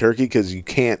kill a turkey because you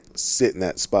can't sit in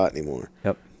that spot anymore.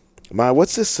 Yep.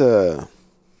 What's this?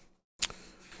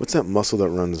 What's that muscle that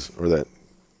runs, or that?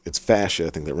 It's fascia,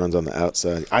 I think, that runs on the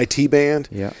outside. IT band.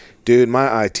 Yeah. Dude,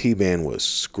 my IT band was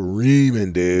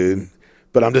screaming, dude.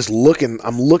 But I'm just looking.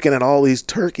 I'm looking at all these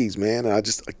turkeys, man. And I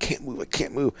can't move. I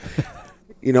can't move.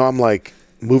 I'm like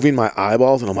moving my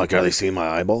eyeballs, and I'm like, are they seeing my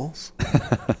eyeballs?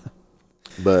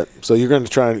 But so you're going to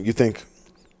try. You think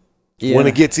when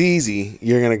it gets easy,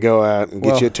 you're going to go out and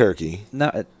get you a turkey?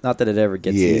 Not that it ever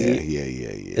gets easy.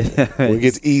 Yeah. When it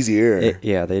gets easier,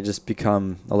 they just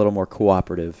become a little more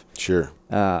cooperative. Sure.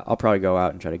 I'll probably go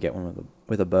out and try to get one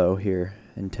with a bow here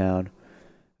in town.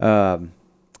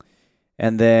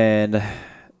 And then,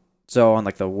 so on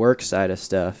like the work side of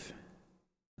stuff,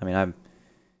 I mean,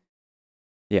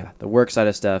 the work side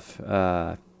of stuff,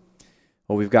 what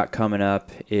we've got coming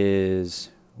up is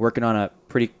working on a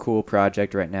pretty cool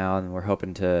project right now, and we're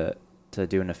hoping to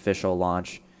do an official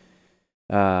launch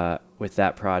with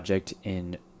that project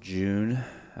in June,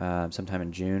 sometime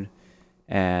in June.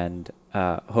 And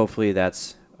hopefully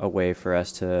that's a way for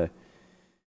us to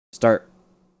start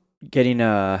getting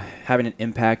having an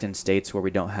impact in states where we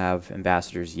don't have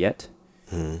ambassadors yet.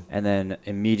 And then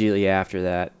immediately after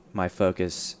that, my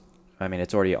focus, I mean,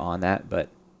 it's already on that, but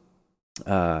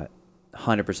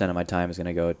 100% of my time is going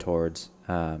to go towards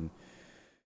the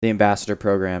ambassador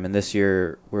program. And this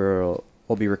year we'll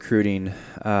we'll be recruiting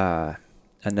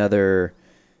another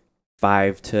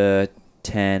 5 to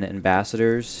 10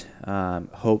 ambassadors.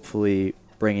 Hopefully,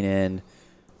 bringing in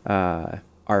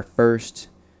our first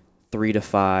 3 to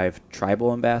 5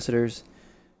 tribal ambassadors.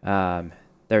 They're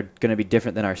going to be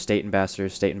different than our state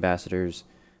ambassadors. State ambassadors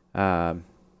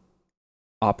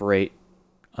operate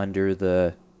under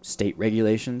the state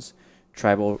regulations.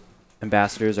 Tribal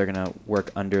ambassadors are going to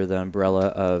work under the umbrella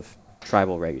of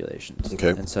tribal regulations. Okay.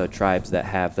 And so tribes that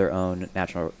have their own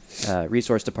natural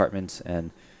resource departments and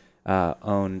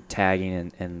own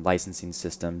tagging and licensing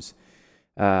systems.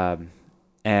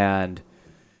 And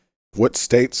what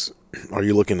states are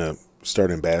you looking to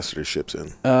start ambassadorships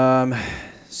in?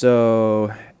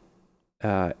 So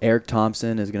Eric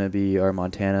Thompson is going to be our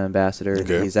Montana ambassador.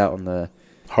 Okay. He's out on the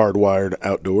Hardwired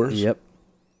Outdoors? Yep.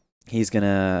 He's going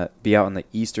to be out on the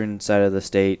eastern side of the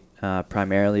state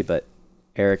primarily, but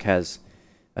Eric has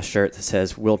a shirt that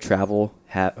says "We'll travel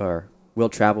we'll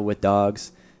travel with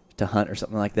dogs to hunt" or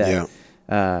something like that.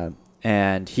 Yeah.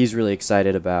 And he's really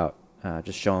excited about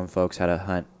just showing folks how to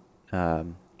hunt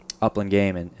upland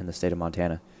game in the state of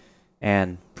Montana,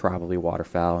 and probably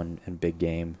waterfowl and big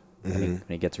game when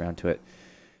he gets around to it.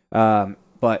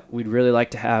 But we'd really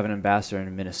like to have an ambassador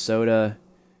in Minnesota.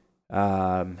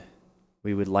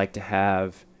 We would like to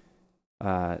have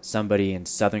somebody in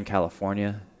Southern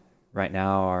California. Right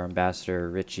now, our ambassador,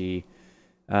 Richie,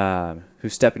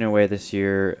 who's stepping away this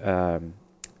year,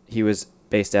 he was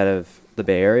based out of the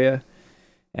Bay Area,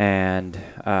 and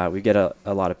we get a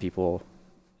lot of people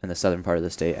in the southern part of the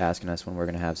state asking us when we're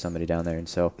going to have somebody down there. And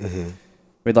so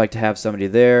we'd like to have somebody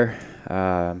there,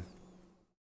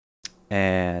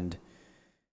 and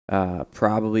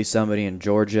probably somebody in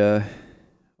Georgia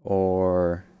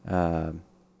or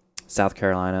South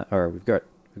Carolina, or we've got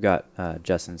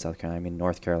Justin in South Carolina. I mean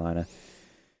North Carolina.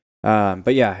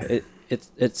 But yeah,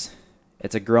 it's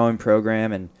a growing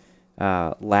program, and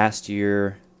last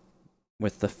year,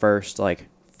 with the first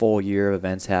full year of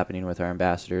events happening with our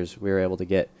ambassadors, we were able to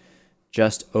get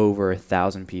just over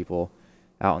 1,000 people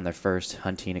out on their first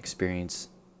hunting experience,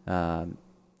 an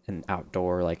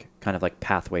outdoor kind of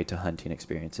pathway to hunting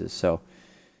experiences. So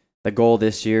the goal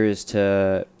this year is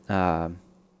to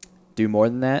do more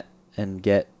than that and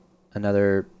get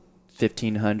another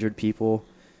 1,500 people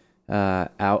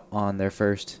out on their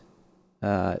first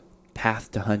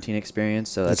path to hunting experience.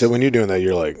 So when you're doing that,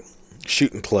 you're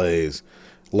shooting plays,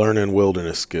 learning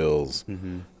wilderness skills.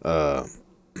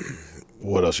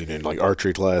 What else you doing?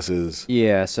 Archery classes?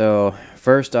 Yeah. So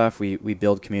first off, we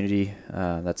build community.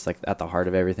 That's at the heart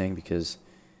of everything, because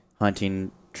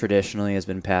hunting traditionally has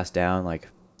been passed down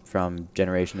from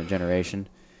generation to generation.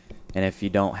 And if you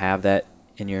don't have that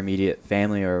in your immediate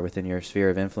family or within your sphere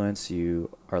of influence, you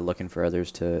are looking for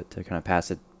others to kind of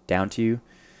pass it down to you.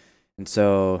 And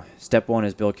so step 1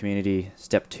 is build community.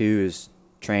 Step 2 is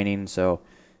training. So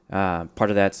part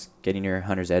of that's getting your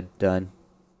hunter's ed done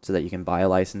so that you can buy a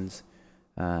license.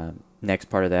 Next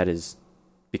part of that is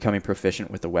becoming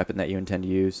proficient with the weapon that you intend to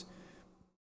use.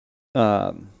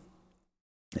 And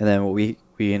then what we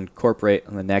incorporate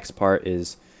on the next part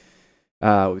is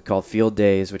what we call field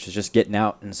days, which is just getting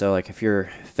out. And so if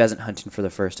you're pheasant hunting for the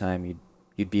first time,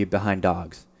 you'd be behind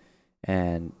dogs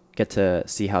and get to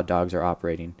see how dogs are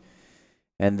operating.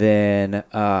 And then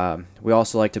we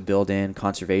also like to build in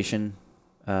conservation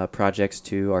projects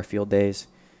to our field days.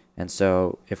 And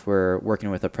so if we're working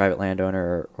with a private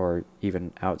landowner or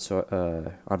even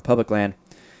on public land,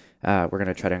 we're going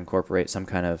to try to incorporate some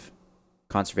kind of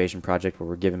conservation project where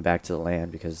we're giving back to the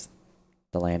land because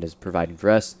the land is providing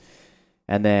for us.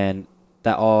 And then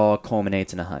that all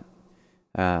culminates in a hunt.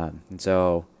 And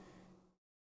so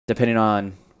depending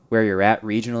on where you're at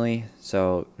regionally,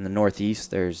 so in the Northeast,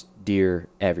 there's deer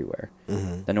everywhere.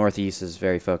 The Northeast is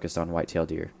very focused on whitetail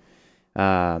deer.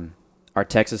 Our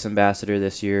Texas ambassador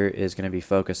this year is going to be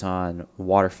focused on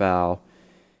waterfowl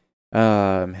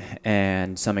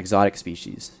and some exotic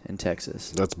species in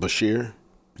Texas. That's Bashir?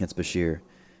 That's Bashir.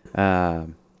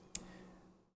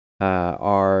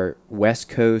 Our West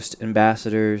Coast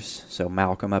ambassadors, so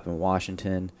Malcolm up in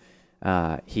Washington,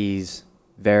 he's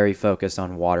very focused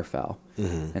on waterfowl.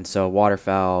 And so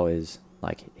waterfowl is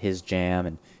his jam.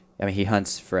 And I mean, he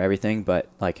hunts for everything, but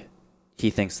he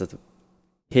thinks that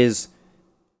his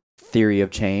theory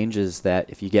of change is that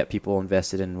if you get people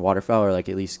invested in waterfowl, or at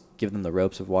least give them the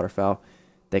ropes of waterfowl,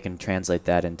 they can translate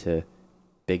that into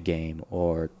big game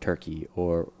or turkey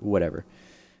or whatever.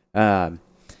 And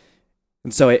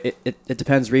so it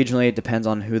depends regionally. It depends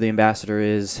on who the ambassador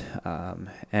is.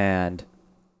 And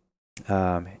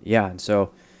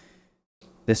so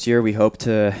this year we hope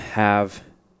to have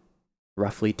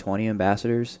roughly 20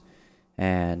 ambassadors,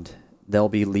 and they'll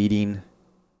be leading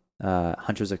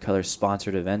Hunters of Color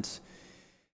sponsored events.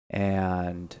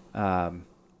 And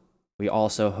we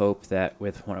also hope that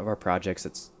with one of our projects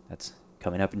that's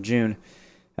coming up in June,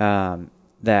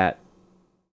 that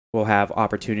we'll have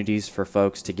opportunities for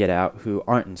folks to get out who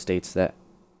aren't in states that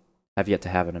have yet to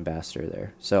have an ambassador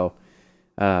there. So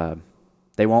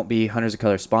they won't be Hunters of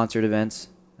Color sponsored events,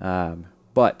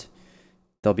 but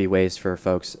there'll be ways for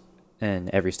folks in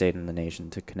every state in the nation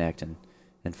to connect and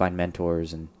find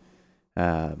mentors and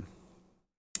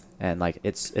like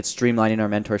it's streamlining our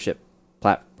mentorship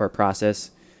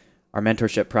process. Our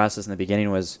mentorship process in the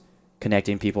beginning was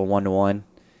connecting people one-to-one.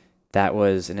 That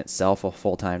was in itself a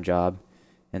full-time job.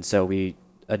 And so we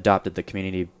adopted the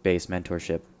community-based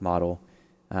mentorship model.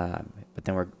 But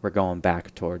then we're going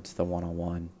back towards the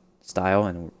one-on-one style,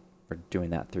 and we're doing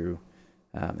that through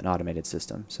an automated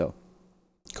system. So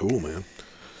cool, man.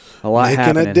 A lot making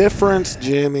happening. A difference,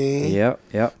 Jimmy. Yep.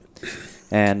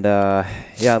 And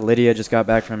Lydia just got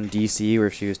back from DC, where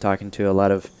she was talking to a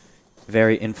lot of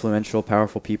very influential,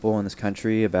 powerful people in this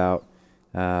country about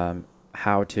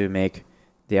how to make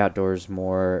the outdoors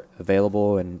more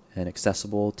available and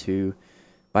accessible to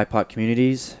BIPOC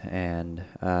communities. And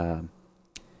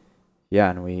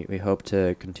and we hope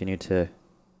to continue to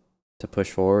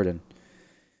push forward and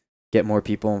get more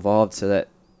people involved, so that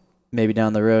maybe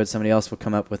down the road somebody else will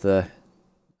come up with a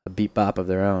beat bop of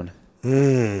their own.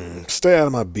 Stay out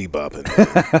of my bebopping.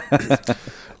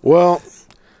 Well,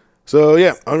 so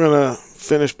yeah, I'm gonna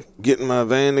finish getting my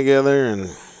van together and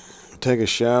take a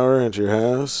shower at your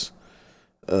house.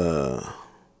 And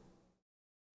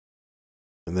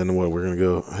then we're gonna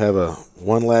go have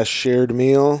one last shared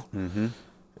meal. Mm-hmm.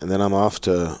 And then I'm off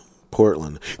to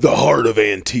Portland, the heart of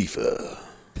Antifa.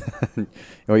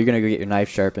 Or you're going to go get your knife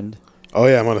sharpened. Oh,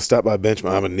 yeah, I'm going to stop by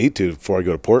Benchmark. I'm going to need to before I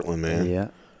go to Portland, man. Yeah.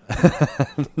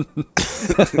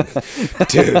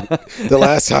 Dude, the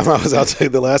last time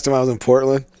I was in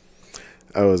Portland,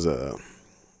 I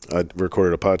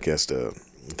recorded a podcast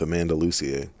with Amanda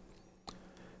Lucier.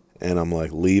 And I'm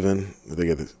like leaving. They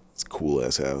got this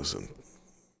cool-ass house, and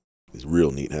this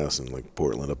real neat house in like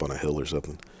Portland up on a hill or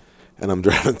something. And I'm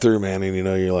driving through, man, and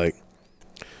you're like,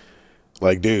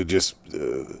 dude, just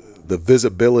the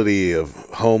visibility of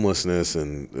homelessness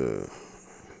and,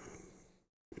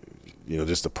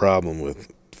 just the problem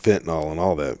with fentanyl and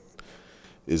all that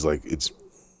is like, it's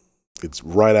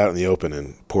right out in the open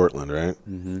in Portland, right?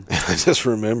 Mm-hmm. And I just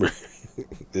remember,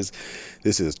 this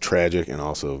is tragic and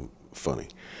also funny.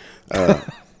 But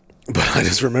I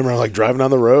just remember I'm like driving down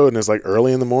the road, and it's like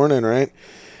early in the morning, right?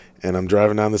 And I'm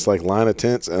driving down this like line of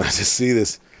tents, and I just see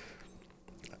this,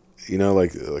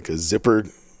 like a zipper.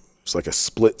 It's like a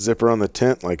split zipper on the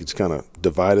tent, like it's kind of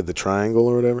divided the triangle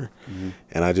or whatever. Mm-hmm.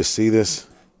 And I just see this.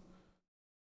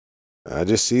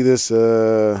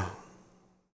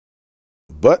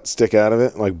 Butt stick out of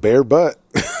it, like bare butt.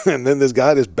 And then this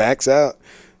guy just backs out.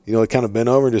 Kind of bent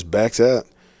over and just backs out.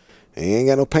 And he ain't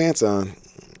got no pants on.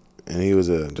 And he was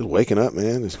just waking up,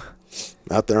 man. Just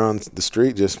out there on the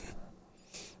street, just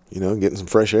getting some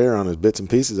fresh air on his bits and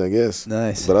pieces, I guess.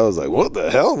 Nice. But I was like, what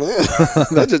the hell, man?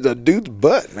 That's just a dude's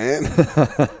butt, man.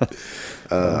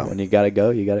 When you got to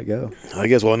go, you got to go. I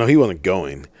guess, well, no, he wasn't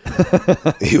going.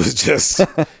 He was just,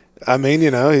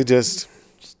 he just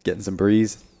getting some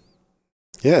breeze.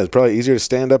 Yeah, it's probably easier to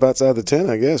stand up outside the tent,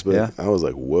 I guess. But yeah. I was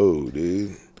like, whoa,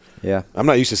 dude. Yeah. I'm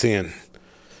not used to seeing,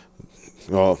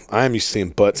 I am used to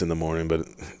seeing butts in the morning, but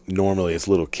normally it's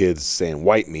little kids saying,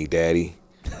 wipe me, daddy.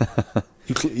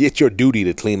 It's your duty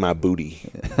to clean my booty.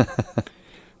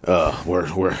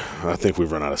 I think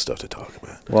we've run out of stuff to talk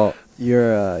about. Well,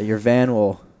 your van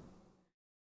you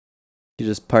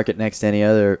just park it next to any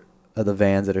other of the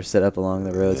vans that are set up along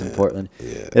the roads in Portland.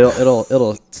 Yeah.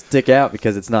 It'll stick out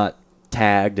because it's not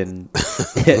tagged and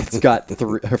it's got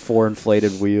 3 or 4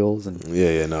 inflated wheels and.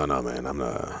 Yeah, no, man.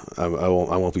 I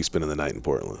won't be spending the night in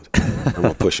Portland. I'm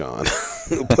gonna push on,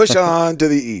 push on to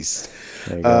the east.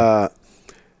 There you go.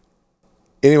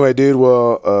 Anyway, dude,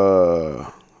 well,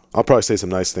 I'll probably say some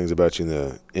nice things about you in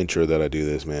the intro that I do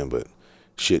this, man, but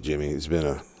shit, Jimmy, it's been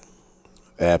a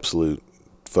absolute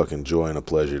fucking joy and a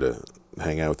pleasure to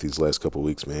hang out with these last couple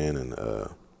weeks, man, and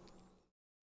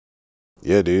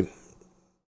yeah, dude.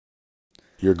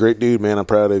 You're a great dude, man. I'm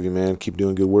proud of you, man. Keep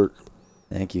doing good work.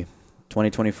 Thank you.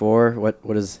 2024,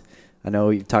 what is, I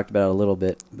know you talked about it a little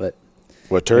bit, but.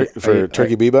 What, Turkey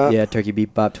Bebop? Yeah, Turkey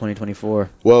Bebop 2024.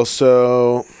 Well,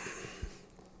 so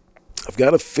I've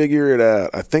got to figure it out.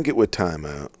 I think it would time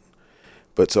out.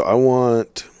 But so I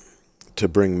want to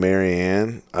bring Mary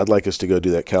Ann. I'd like us to go do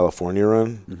that California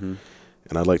run. Mm-hmm.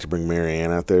 And I'd like to bring Mary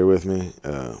Ann out there with me.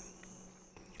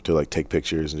 to like take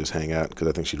pictures and just hang out because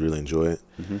I think she'd really enjoy it.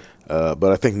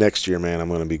 But I think next year, man, I'm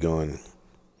gonna be going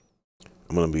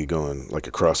like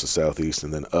across the Southeast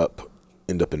and then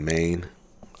end up in Maine.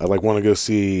 I like want to go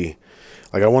see,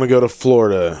 like I want to go to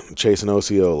Florida, chase an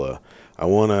Osceola. I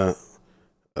want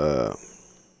to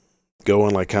go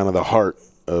in like kind of the heart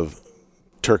of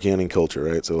turkey hunting culture,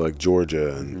 right? So like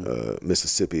Georgia and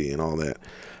Mississippi and all that.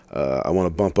 I want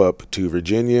to bump up to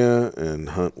Virginia and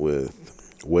hunt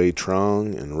with Wade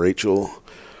Trong and Rachel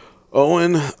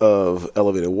Owen of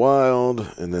Elevated Wild,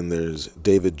 and then there's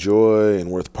David Joy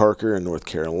and Worth Parker in North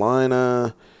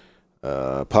Carolina,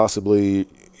 possibly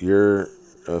your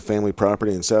family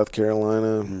property in South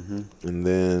Carolina, and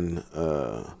then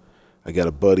I got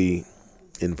a buddy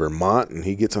in Vermont, and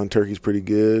he gets on turkeys pretty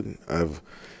good.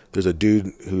 There's a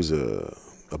dude who's a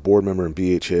board member in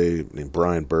BHA named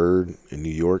Brian Bird in New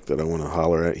York that I want to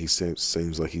holler at. He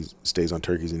seems like he stays on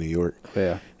turkeys in New York.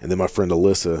 Yeah. And then my friend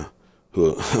Alyssa,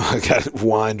 who I got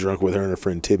wine drunk with her and her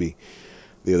friend Tibby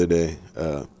the other day.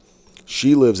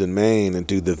 She lives in Maine, and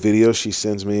dude, the video she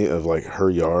sends me of like her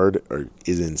yard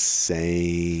is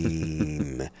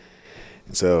insane.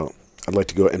 And so I'd like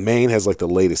to go. And Maine has like the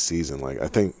latest season. Like I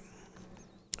think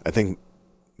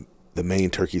the Maine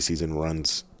turkey season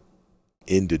runs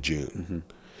into June.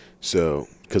 So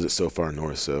because it's so far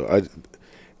north. So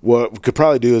what we could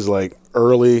probably do is like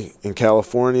early in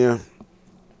California,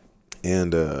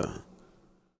 and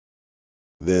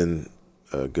then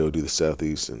go do the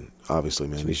Southeast. And obviously,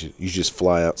 man, you just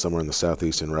fly out somewhere in the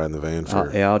Southeast and ride in the van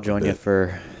for. I'll join you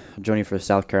for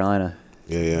South Carolina.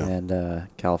 Yeah. And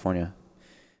California.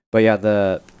 But yeah,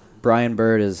 the Brian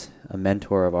Bird is a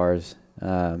mentor of ours.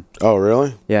 Oh,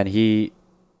 really? Yeah, and he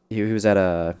was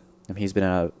at he's been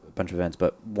at a bunch of events,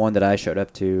 but one that I showed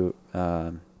up to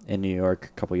in New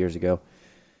York a couple years ago.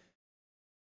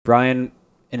 Brian,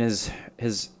 in his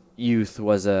youth,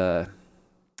 was a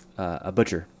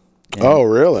butcher. And oh,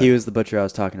 really? He was the butcher I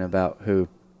was talking about who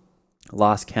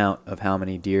lost count of how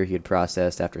many deer he had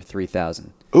processed after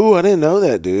 3,000. Ooh, I didn't know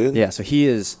that, dude. Yeah, so he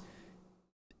is.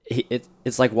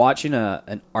 It's like watching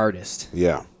an artist.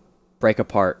 Yeah. Break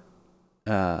apart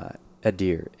a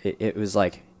deer. It was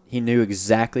like he knew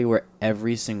exactly where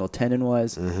every single tendon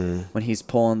was when he's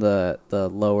pulling the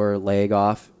lower leg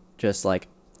off, just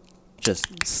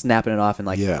snapping it off. And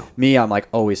me, I'm like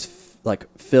always like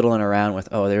fiddling around with,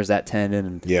 oh, there's that tendon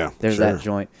and there's that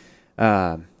joint.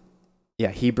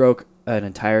 He broke an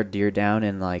entire deer down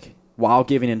in like while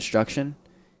giving instruction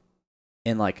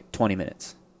in like 20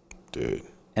 minutes, dude,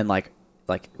 and like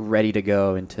ready to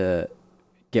go and to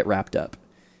get wrapped up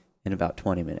in about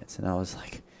 20 minutes. And I was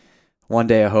like, one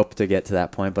day I hope to get to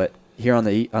that point, but here on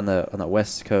the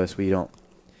West Coast,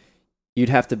 you'd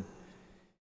have to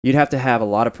have a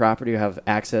lot of property, or have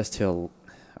access to,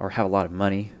 or have a lot of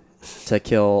money to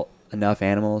kill enough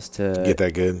animals to get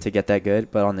that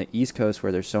good. But on the East Coast,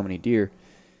 where there's so many deer,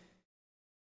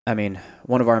 I mean,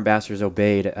 one of our ambassadors,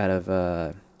 Obeyed, out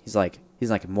of he's like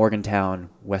Morgantown,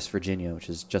 West Virginia, which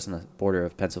is just on the border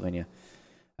of Pennsylvania.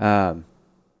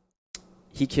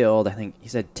 He killed, I think he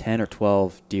said 10 or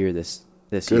 12 deer this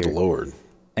year. Good Lord.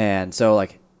 And so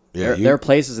like there are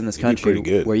places in this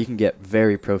country where you can get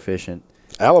very proficient.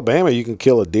 Alabama, you can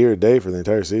kill a deer a day for the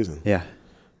entire season. Yeah.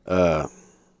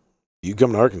 You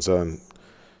come to Arkansas and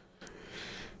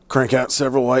crank out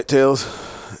several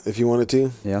whitetails if you wanted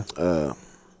to. Yeah.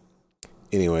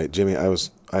 Anyway, Jimmy, I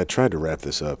tried to wrap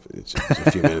this up just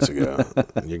a few minutes ago.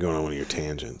 And you're going on one of your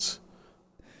tangents,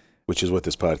 which is what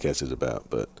this podcast is about.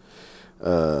 But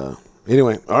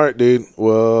anyway, all right, dude.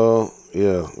 Well,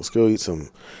 yeah, let's go eat some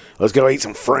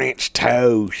French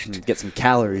toast. Get some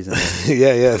calories in there.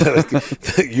 yeah.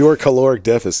 Your caloric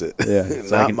deficit. Yeah,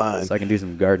 not mine. So I can do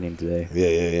some gardening today.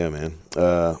 Yeah, man.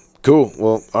 Cool.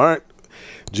 Well, all right.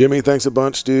 Jimmy, thanks a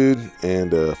bunch, dude.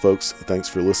 And folks, thanks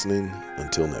for listening.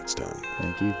 Until next time.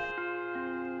 Thank you.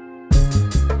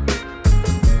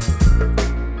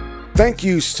 Thank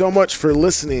you so much for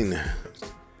listening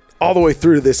all the way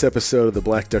through to this episode of the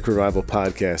Black Duck Revival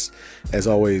podcast. As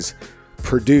always,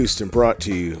 produced and brought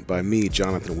to you by me,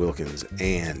 Jonathan Wilkins,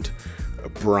 and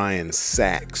Brian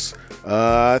Sachs.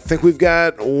 I think we've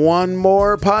got one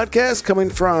more podcast coming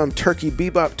from Turkey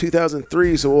Bebop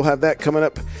 2003, so we'll have that coming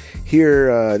up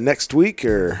here next week,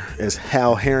 or as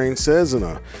Hal Herring says, in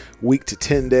a week to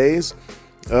 10 days.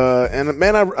 And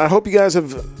man, I hope you guys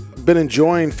have been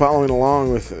enjoying following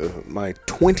along with my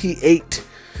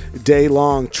 28-day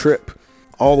long trip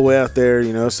all the way out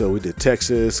there, so we did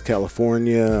Texas,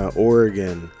 California,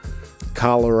 Oregon,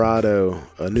 Colorado,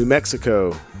 New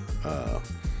Mexico,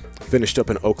 finished up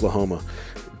in Oklahoma.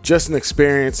 Just an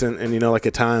experience and like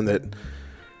a time that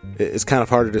it's kind of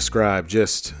hard to describe.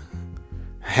 Just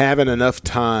having enough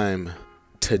time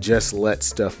to just let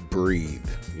stuff breathe.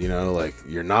 You know, like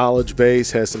your knowledge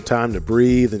base has some time to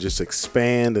breathe and just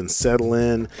expand and settle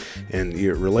in, and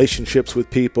your relationships with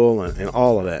people and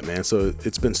all of that, man. So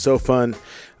it's been so fun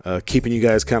keeping you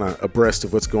guys kind of abreast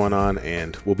of what's going on,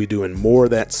 and we'll be doing more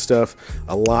of that stuff,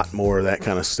 a lot more of that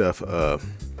kind of stuff.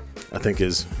 I think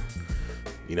is,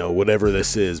 you know, whatever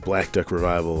this is, Black Duck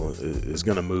Revival is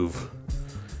going to move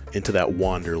into that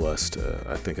wanderlust,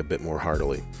 I think, a bit more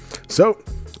heartily. So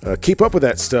keep up with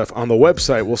that stuff on the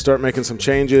website. We'll start making some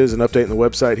changes and updating the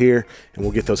website here, and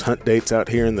we'll get those hunt dates out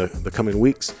here in the coming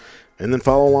weeks. And then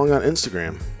follow along on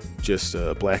Instagram, just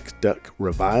Black Duck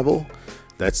Revival.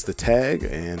 That's the tag,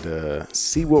 and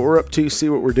see what we're up to, see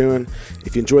what we're doing.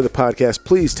 If you enjoy the podcast,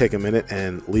 please take a minute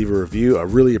and leave a review. I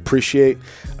really appreciate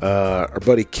our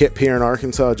buddy Kip here in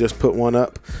Arkansas just put one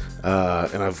up,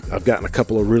 and I've gotten a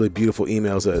couple of really beautiful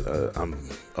emails that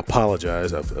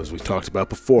apologize, as we talked about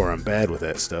before. I'm bad with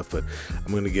that stuff, but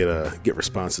I'm going to get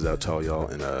responses out to all y'all,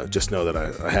 and just know that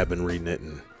I have been reading it,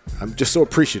 and I'm just so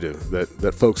appreciative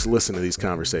that folks listen to these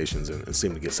conversations and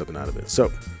seem to get something out of it.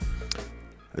 So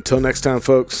until next time,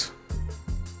 folks,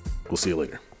 we'll see you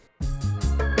later.